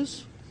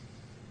uses.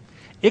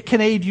 It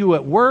can aid you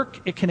at work.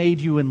 It can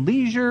aid you in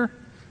leisure.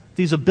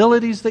 These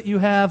abilities that you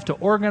have to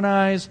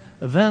organize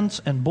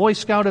events and Boy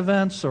Scout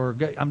events, or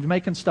I'm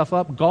making stuff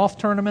up, golf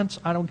tournaments,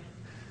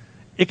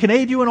 it can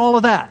aid you in all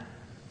of that.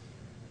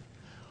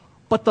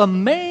 But the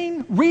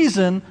main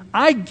reason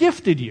I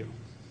gifted you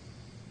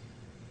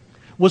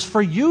was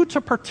for you to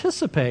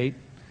participate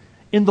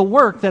in the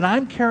work that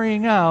I'm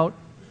carrying out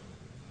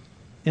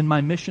in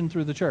my mission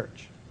through the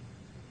church.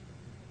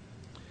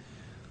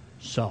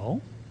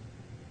 So,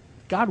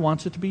 God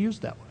wants it to be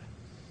used that way.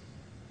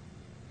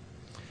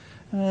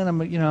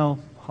 And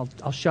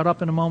I'll shut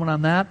up in a moment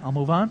on that. I'll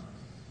move on,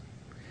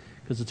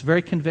 because it's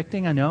very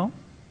convicting, I know.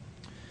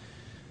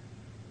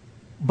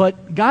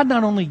 But God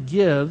not only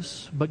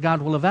gives, but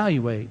God will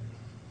evaluate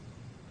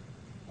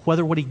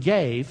whether what He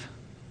gave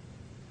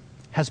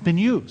has been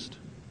used.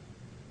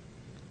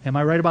 Am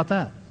I right about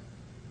that?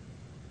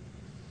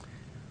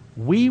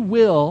 We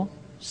will,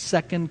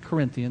 2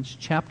 Corinthians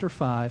chapter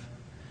 5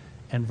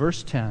 and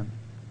verse 10,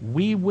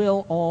 we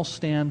will all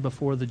stand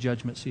before the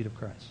judgment seat of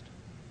Christ.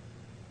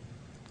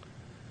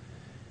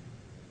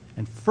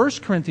 And 1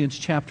 Corinthians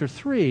chapter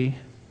 3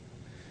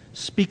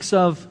 speaks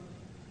of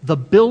the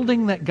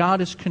building that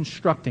God is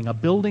constructing, a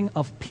building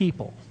of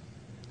people.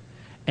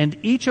 And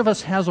each of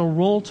us has a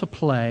role to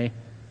play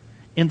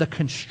in the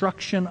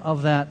construction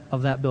of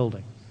that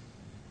building.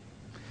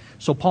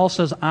 So Paul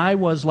says, I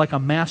was like a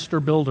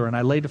master builder and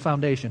I laid the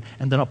foundation.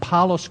 And then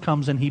Apollos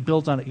comes and he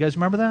builds on it. You guys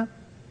remember that?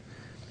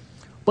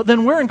 But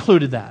then we're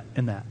included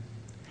in that.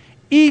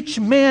 Each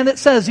man, it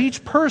says,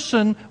 each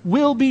person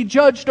will be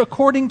judged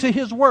according to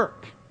his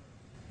work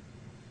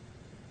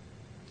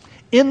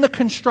in the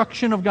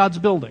construction of God's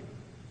building.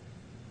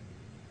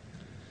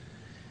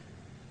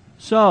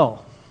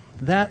 So,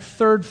 that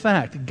third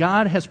fact,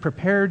 God has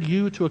prepared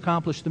you to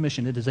accomplish the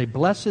mission. It is a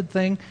blessed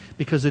thing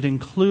because it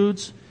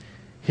includes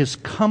His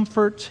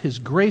comfort, His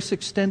grace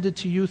extended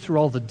to you through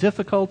all the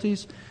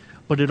difficulties,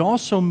 but it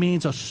also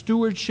means a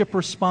stewardship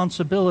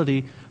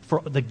responsibility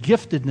for the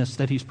giftedness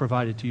that He's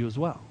provided to you as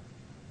well.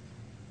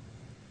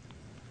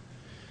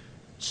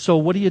 So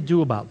what do you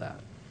do about that?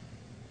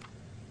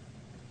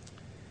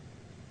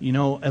 You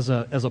know, as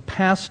a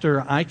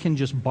pastor, I can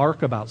just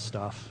bark about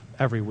stuff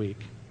every week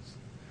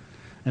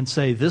and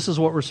say, this is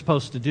what we're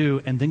supposed to do,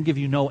 and then give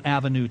you no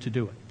avenue to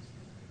do it.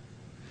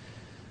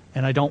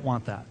 And I don't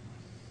want that.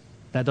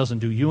 That doesn't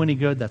do you any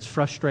good. That's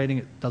frustrating.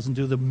 It doesn't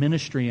do the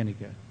ministry any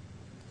good.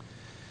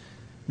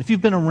 If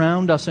you've been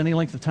around us any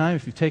length of time,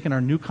 if you've taken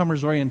our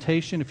newcomers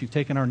orientation, if you've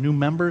taken our new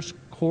members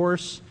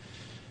course,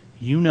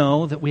 you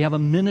know that we have a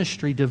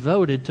ministry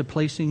devoted to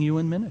placing you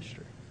in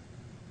ministry.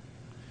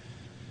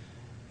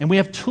 And we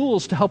have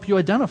tools to help you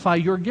identify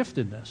your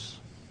giftedness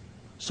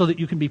so that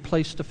you can be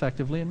placed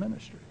effectively in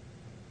ministry.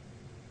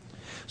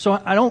 So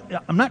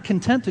I'm not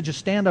content to just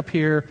stand up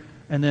here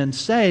and then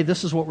say,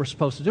 this is what we're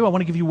supposed to do. I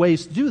want to give you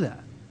ways to do that.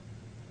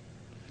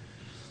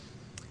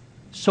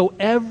 So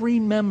every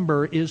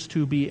member is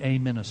to be a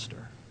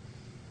minister.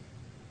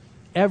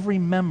 Every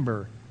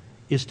member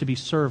is to be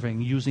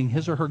serving, using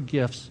his or her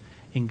gifts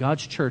in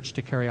God's church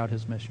to carry out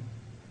His mission.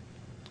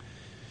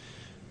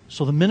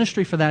 So the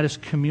ministry for that is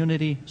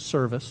community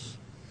service.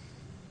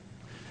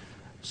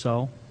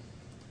 So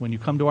when you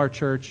come to our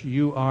church,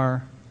 you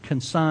are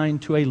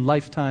consigned to a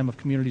lifetime of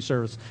community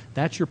service.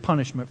 That's your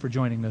punishment for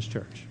joining this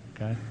church,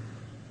 okay?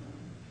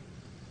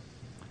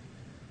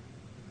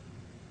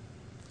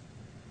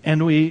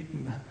 And we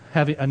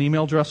have an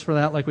email address for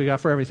that, like we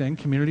got for everything,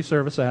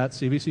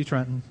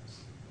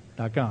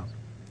 communityservice@cbctrenton.com.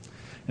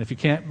 And if you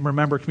can't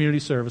remember community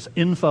service,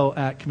 info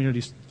at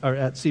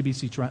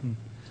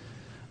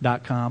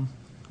cbctrenton.com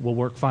will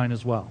work fine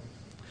as well.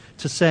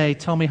 To say,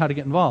 tell me how to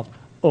get involved.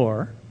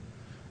 Or,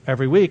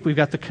 every week we've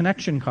got the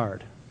connection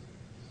card.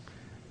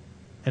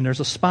 And there's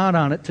a spot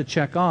on it to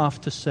check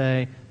off to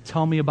say,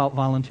 tell me about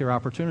volunteer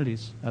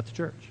opportunities at the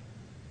church.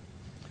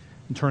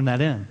 And turn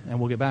that in, and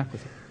we'll get back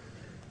with you.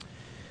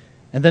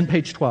 And then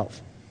page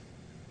 12.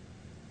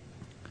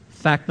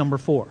 Fact number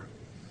 4.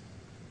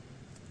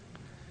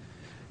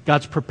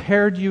 God's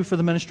prepared you for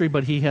the ministry,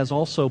 but He has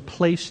also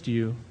placed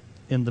you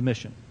in the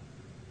mission.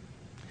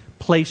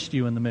 Placed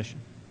you in the mission.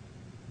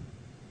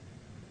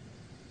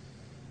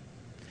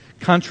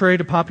 Contrary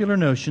to popular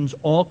notions,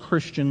 all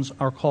Christians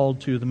are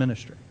called to the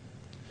ministry.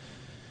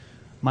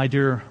 My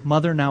dear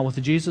mother, now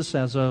with Jesus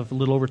as of a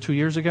little over 2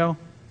 years ago,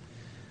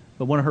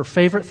 but one of her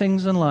favorite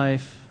things in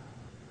life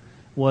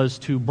was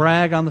to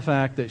brag on the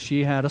fact that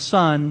she had a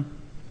son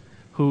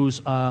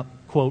who's a,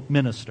 quote,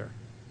 minister.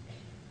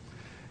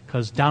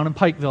 Because down in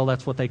Pikeville,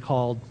 that's what they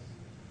called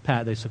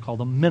Pat. They called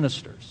them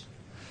ministers.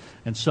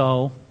 And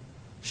so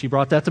she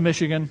brought that to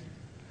Michigan,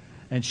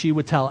 and she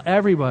would tell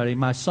everybody,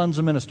 my son's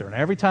a minister. And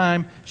every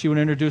time she would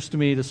introduce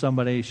me to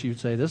somebody, she would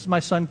say, this is my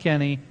son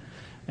Kenny,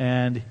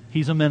 and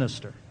he's a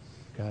minister.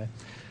 Okay?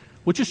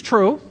 Which is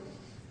true,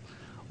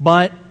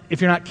 but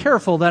if you're not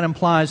careful, that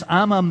implies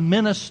I'm a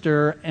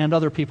minister and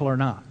other people are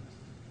not.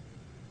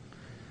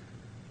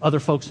 Other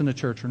folks in the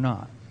church are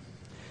not.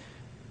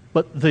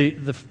 But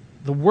the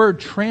word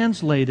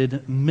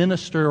translated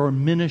minister or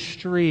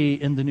ministry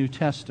in the New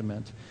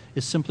Testament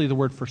is simply the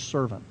word for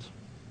servant.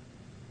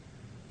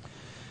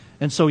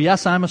 And so,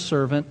 yes, I'm a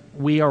servant.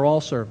 We are all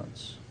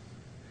servants.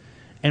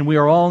 And we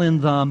are all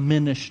in the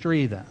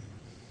ministry then.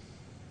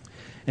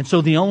 And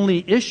so the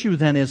only issue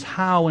then is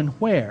how and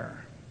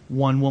where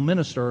one will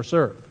minister or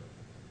serve.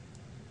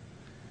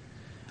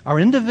 Our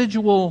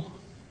individual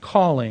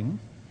calling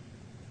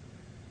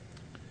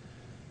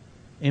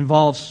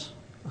involves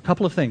a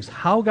couple of things.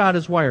 How God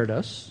has wired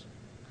us,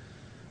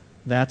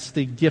 that's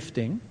the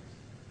gifting,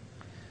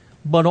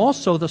 but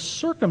also the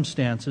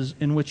circumstances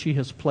in which He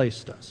has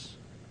placed us.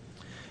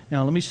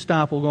 Now, let me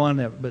stop. We'll go on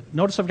there. But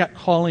notice I've got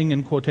calling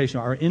in quotation,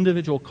 our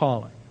individual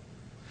calling.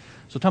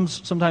 So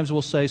sometimes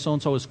we'll say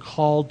so-and-so is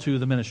called to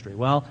the ministry.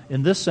 Well,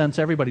 in this sense,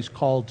 everybody's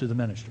called to the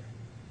ministry.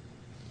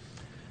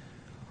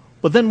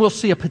 But then we'll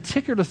see a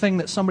particular thing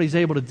that somebody's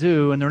able to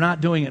do, and they're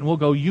not doing it, and we'll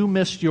go, you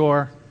missed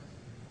your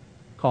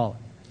calling.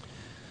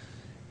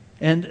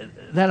 And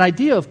that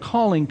idea of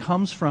calling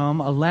comes from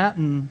a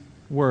Latin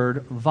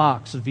word,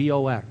 vox,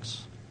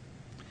 V-O-X.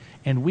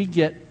 And we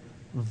get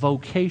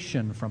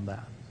vocation from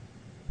that.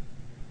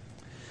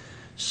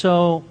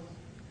 So,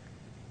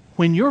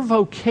 when your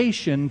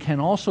vocation can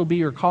also be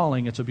your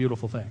calling, it's a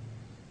beautiful thing.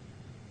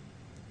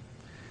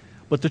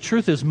 But the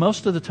truth is,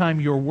 most of the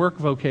time, your work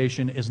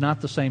vocation is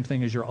not the same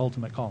thing as your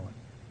ultimate calling.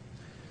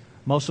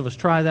 Most of us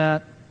try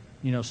that.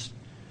 You know,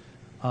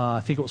 I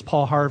think it was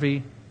Paul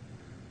Harvey,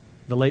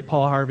 the late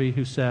Paul Harvey,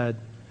 who said,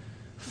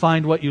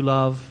 find what you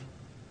love,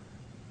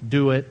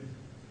 do it,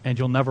 and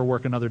you'll never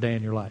work another day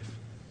in your life.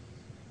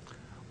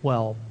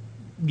 Well,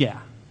 yeah.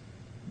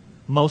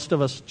 Most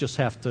of us just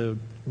have to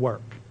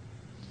work.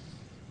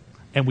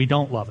 And we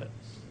don't love it.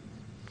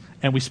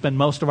 And we spend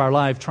most of our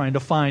life trying to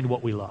find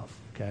what we love.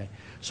 Okay?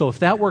 So if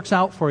that works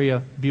out for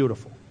you,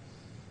 beautiful.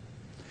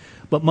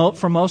 But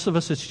for most of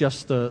us, it's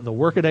just the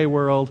workaday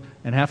world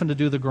and having to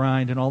do the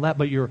grind and all that.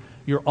 But your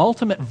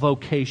ultimate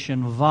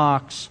vocation,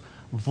 vox,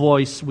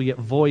 voice, we get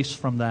voice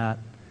from that.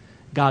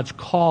 God's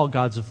call,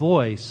 God's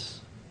voice,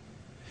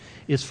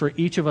 is for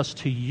each of us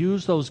to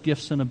use those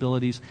gifts and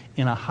abilities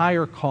in a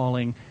higher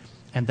calling,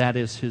 and that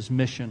is His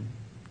mission,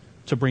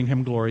 to bring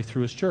Him glory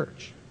through His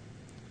church.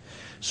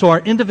 So our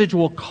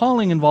individual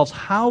calling involves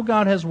how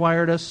God has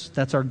wired us,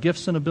 that's our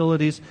gifts and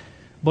abilities,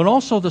 but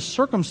also the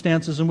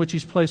circumstances in which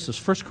He's placed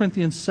us. 1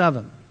 Corinthians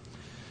 7.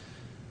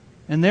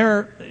 And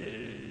there,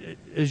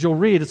 as you'll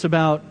read, it's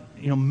about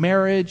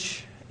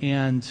marriage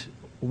and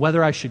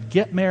whether I should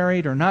get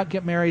married or not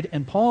get married.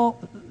 And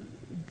Paul's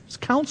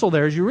counsel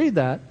there, as you read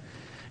that,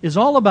 is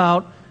all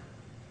about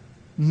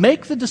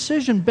make the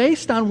decision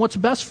based on what's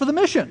best for the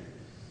mission.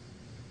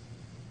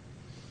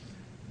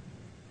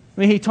 I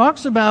mean, he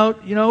talks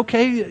about, you're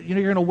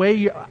going to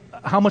weigh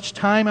how much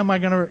time am I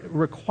going to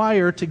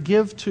require to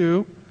give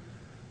to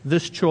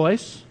this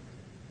choice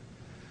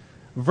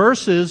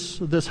versus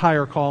this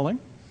higher calling.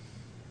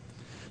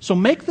 So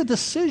make the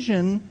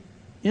decision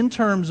in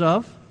terms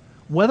of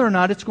whether or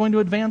not it's going to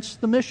advance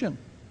the mission.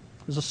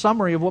 There's a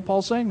summary of what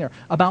Paul's saying there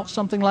about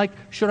something like,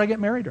 should I get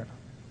married or not?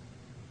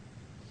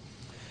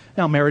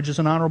 Now, marriage is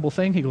an honorable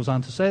thing. He goes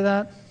on to say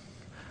that.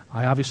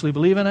 I obviously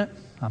believe in it.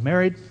 I'm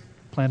married,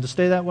 plan to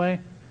stay that way.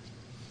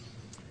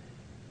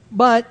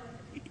 But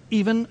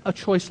even a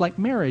choice like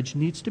marriage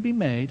needs to be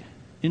made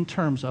in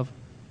terms of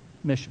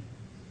mission.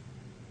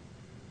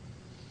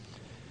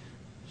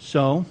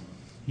 So,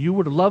 you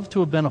would love to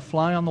have been a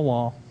fly on the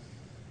wall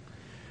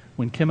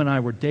when Kim and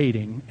I were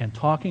dating and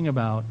talking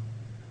about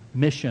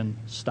mission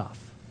stuff.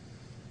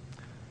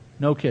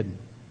 No kidding.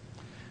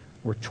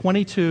 We're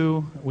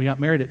 22. We got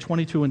married at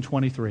 22 and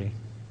 23.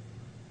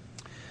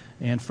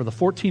 And for the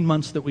 14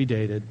 months that we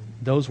dated,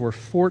 those were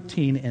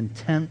 14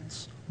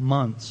 intense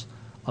months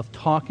of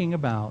talking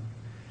about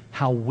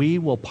how we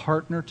will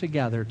partner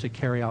together to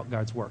carry out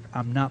God's work.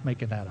 I'm not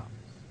making that up.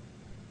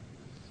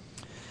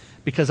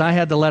 Because I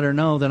had to let her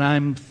know that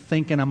I'm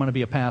thinking I'm going to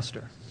be a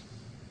pastor.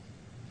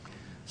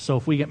 So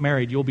if we get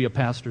married, you'll be a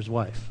pastor's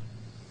wife.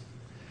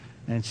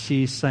 And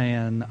she's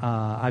saying,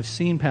 I've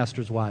seen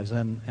pastors' wives,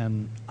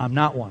 and I'm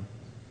not one.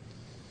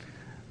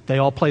 They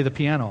all play the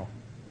piano.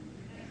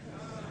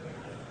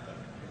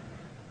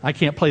 I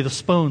can't play the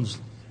spoons.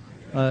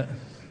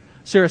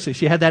 Seriously,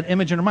 she had that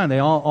image in her mind.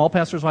 All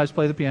pastors' wives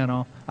play the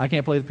piano. I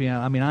can't play the piano.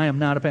 I mean, I am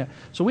not a pastor.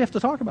 So we have to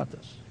talk about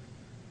this.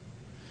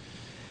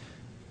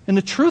 And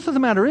the truth of the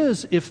matter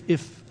is,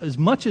 if as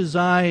much as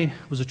I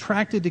was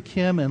attracted to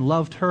Kim and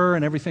loved her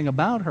and everything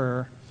about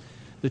her,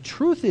 the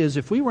truth is,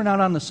 if we were not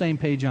on the same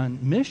page on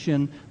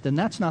mission, then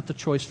that's not the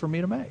choice for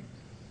me to make.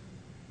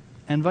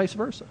 And vice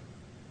versa.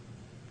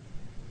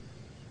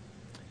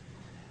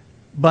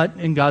 But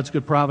in God's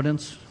good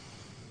providence,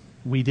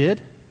 we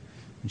did,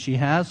 and she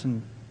has,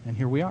 and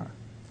here we are.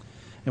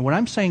 And what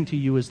I'm saying to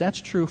you is that's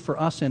true for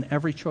us in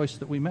every choice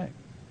that we make.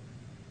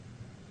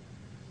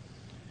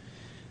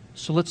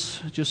 So let's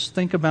just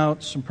think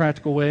about some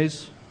practical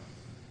ways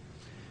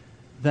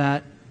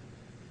that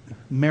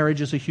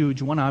marriage is a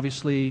huge one.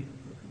 Obviously,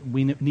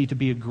 we need to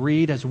be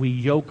agreed as we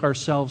yoke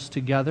ourselves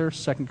together,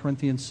 2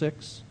 Corinthians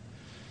 6,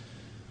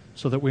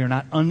 so that we are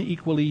not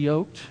unequally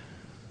yoked,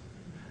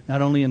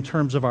 not only in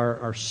terms of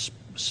our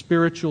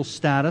spiritual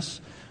status,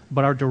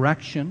 but our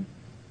direction.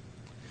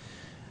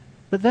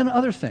 But then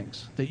other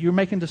things that you're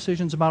making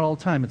decisions about all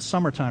the time. It's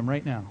summertime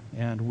right now,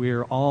 and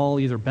we're all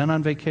either been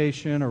on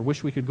vacation or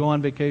wish we could go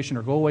on vacation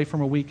or go away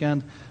from a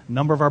weekend. A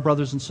number of our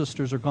brothers and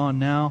sisters are gone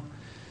now,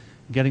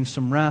 getting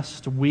some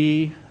rest.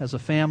 We, as a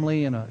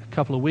family, in a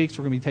couple of weeks,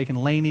 we're going to be taking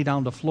Lainey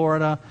down to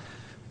Florida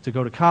to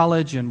go to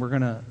college, and we're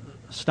going to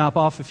stop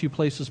off a few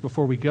places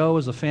before we go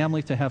as a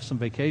family to have some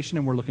vacation,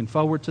 and we're looking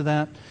forward to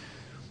that.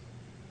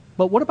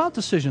 But what about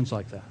decisions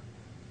like that?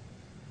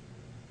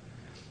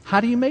 How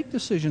do you make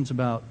decisions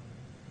about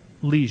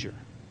leisure?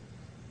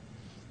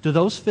 Do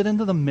those fit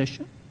into the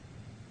mission?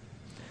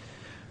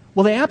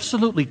 Well, they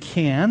absolutely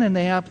can, and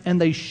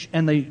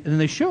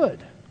they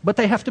should, but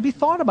they have to be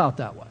thought about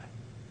that way.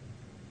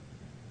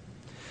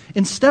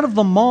 Instead of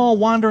the mall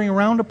wandering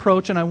around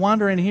approach, and I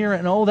wander in here,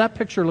 and oh, that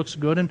picture looks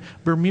good. And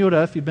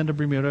Bermuda, if you've been to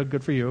Bermuda,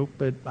 good for you,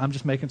 but I'm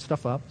just making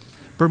stuff up.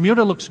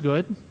 Bermuda looks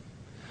good.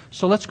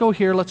 So let's go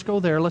here, let's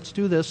go there, let's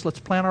do this, let's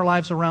plan our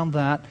lives around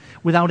that.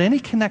 Without any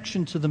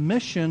connection to the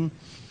mission,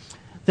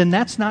 then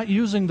that's not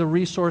using the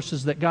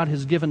resources that God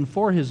has given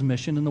for His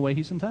mission in the way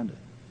He's intended.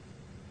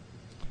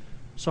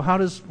 So how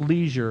does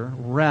leisure,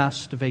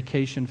 rest,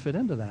 vacation fit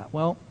into that?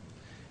 Well,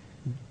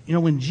 you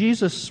know, when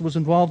Jesus was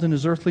involved in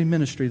His earthly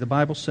ministry, the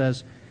Bible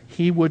says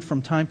He would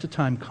from time to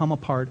time come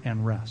apart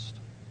and rest.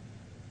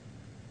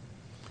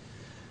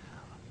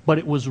 But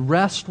it was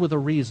rest with a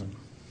reason.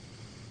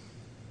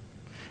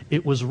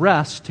 It was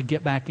rest to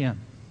get back in.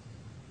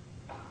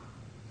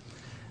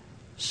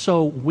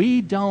 So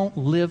we don't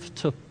live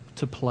to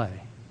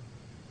play.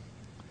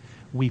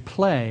 We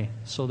play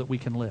so that we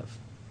can live.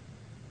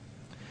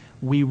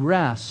 We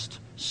rest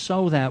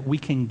so that we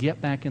can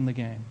get back in the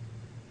game.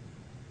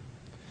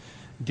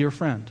 Dear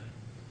friend,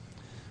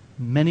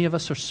 many of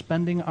us are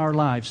spending our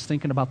lives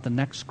thinking about the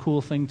next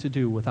cool thing to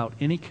do without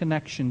any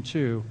connection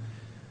to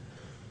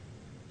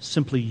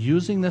simply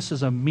using this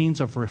as a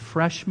means of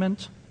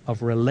refreshment,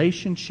 of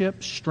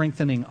relationship,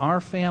 strengthening our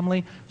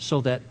family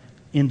so that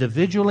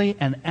individually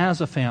and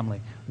as a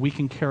family we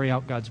can carry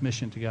out God's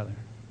mission together.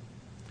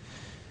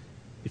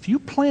 If you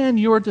plan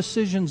your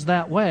decisions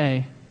that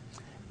way,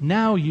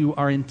 now you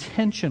are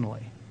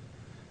intentionally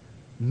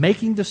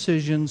making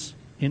decisions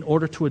in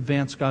order to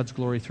advance God's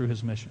glory through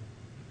His mission.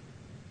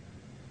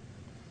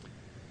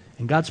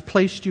 And God's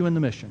placed you in the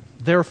mission.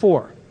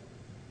 Therefore,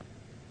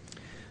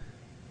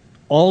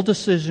 all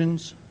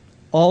decisions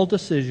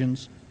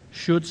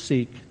should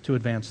seek to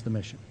advance the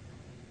mission.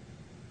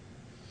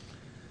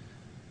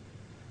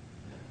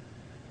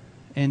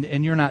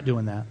 And you're not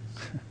doing that.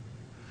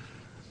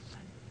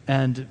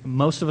 And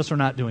most of us are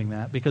not doing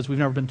that because we've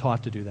never been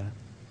taught to do that.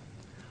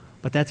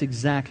 But that's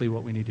exactly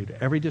what we need to do.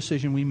 Every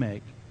decision we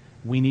make,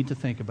 we need to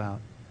think about,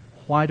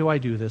 why do I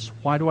do this?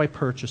 Why do I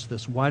purchase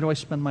this? Why do I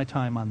spend my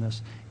time on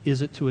this?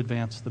 Is it to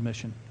advance the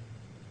mission?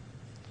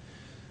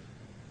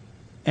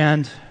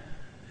 And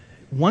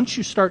once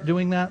you start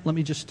doing that, let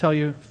me just tell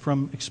you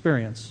from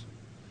experience,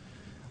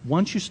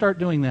 once you start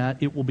doing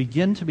that, it will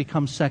begin to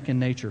become second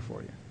nature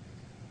for you.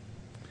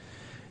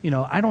 You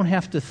know, I don't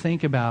have to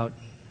think about,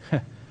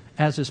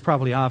 as is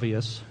probably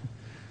obvious,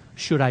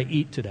 should I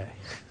eat today?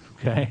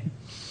 Okay?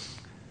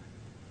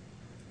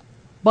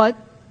 But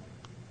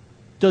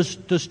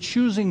does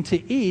choosing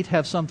to eat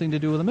have something to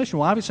do with the mission?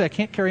 Well, obviously I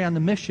can't carry on the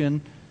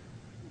mission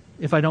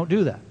if I don't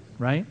do that,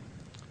 right?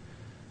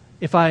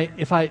 If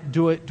I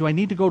do it, do I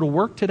need to go to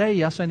work today?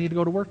 Yes, I need to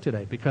go to work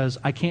today because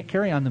I can't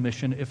carry on the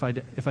mission if I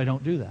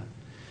don't do that.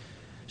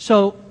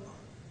 So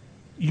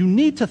you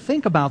need to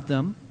think about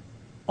them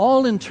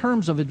all in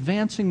terms of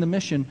advancing the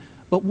mission,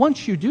 but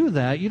once you do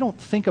that, you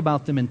don't think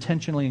about them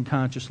intentionally and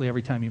consciously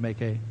every time you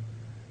make a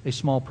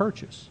small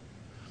purchase.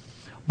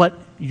 But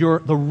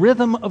the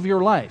rhythm of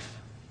your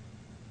life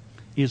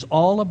is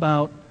all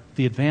about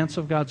the advance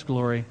of God's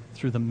glory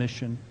through the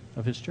mission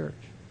of His church.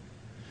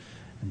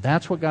 And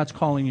that's what God's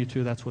calling you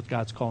to. That's what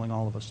God's calling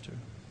all of us to.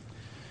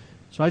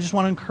 So I just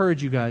want to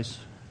encourage you guys,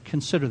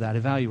 consider that,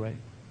 evaluate.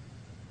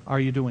 Are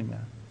you doing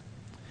that?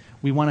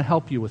 We want to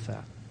help you with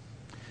that.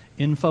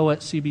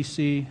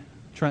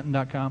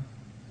 info@cbctrenton.com,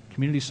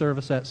 community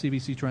service at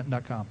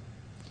cbctrenton.com.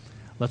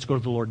 Let's go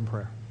to the Lord in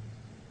prayer.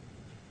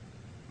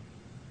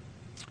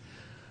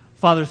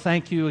 Father,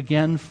 thank you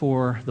again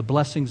for the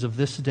blessings of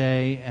this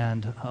day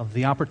and of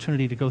the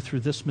opportunity to go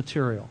through this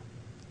material,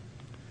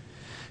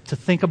 to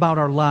think about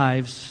our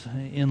lives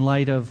in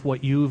light of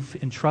what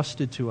you've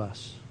entrusted to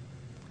us.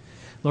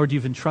 Lord,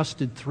 you've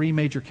entrusted 3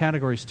 major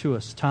categories to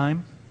us: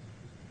 time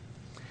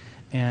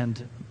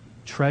and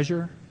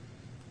treasure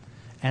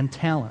and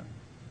talent.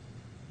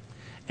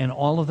 And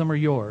all of them are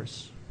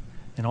yours,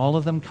 and all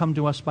of them come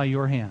to us by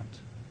your hand.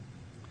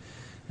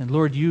 And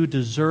Lord, you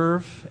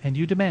deserve and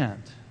you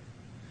demand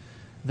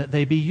that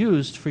they be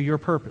used for your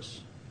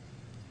purpose.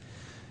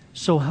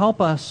 So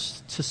help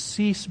us to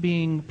cease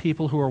being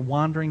people who are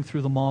wandering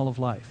through the mall of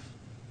life,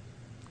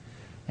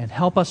 and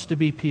help us to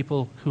be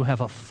people who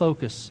have a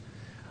focus,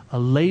 a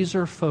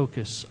laser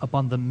focus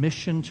upon the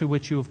mission to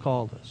which you have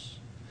called us,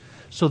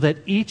 so that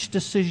each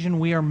decision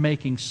we are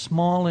making,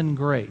 small and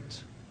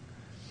great,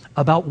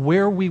 about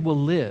where we will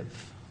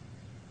live,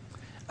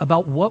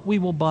 about what we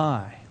will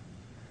buy,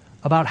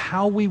 about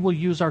how we will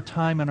use our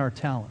time and our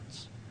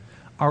talents,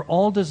 are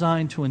all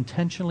designed to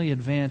intentionally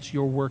advance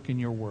your work in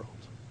your world.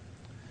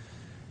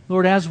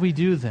 Lord, as we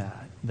do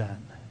that,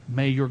 then,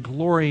 may your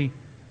glory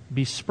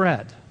be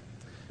spread,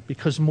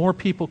 because more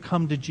people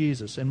come to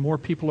Jesus and more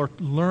people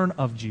learn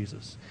of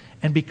Jesus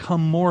and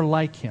become more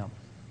like Him.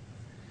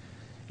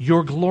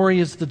 Your glory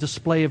is the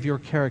display of your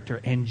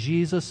character, and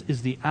Jesus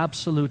is the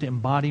absolute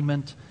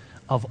embodiment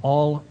of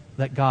all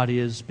that God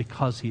is,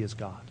 because He is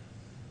God.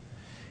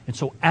 And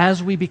so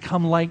as we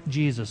become like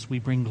Jesus, we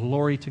bring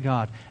glory to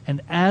God.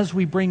 And as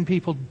we bring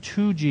people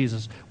to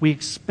Jesus, we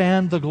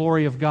expand the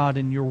glory of God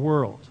in your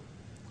world.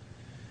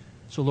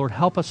 So Lord,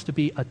 help us to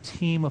be a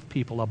team of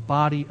people, a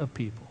body of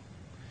people,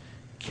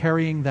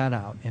 carrying that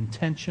out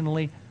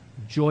intentionally,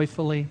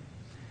 joyfully,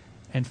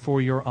 and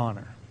for your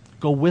honor.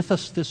 Go with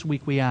us this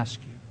week, we ask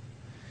you.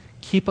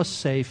 Keep us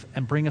safe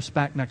and bring us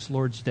back next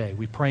Lord's Day.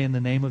 We pray in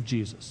the name of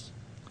Jesus.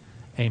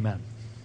 Amen.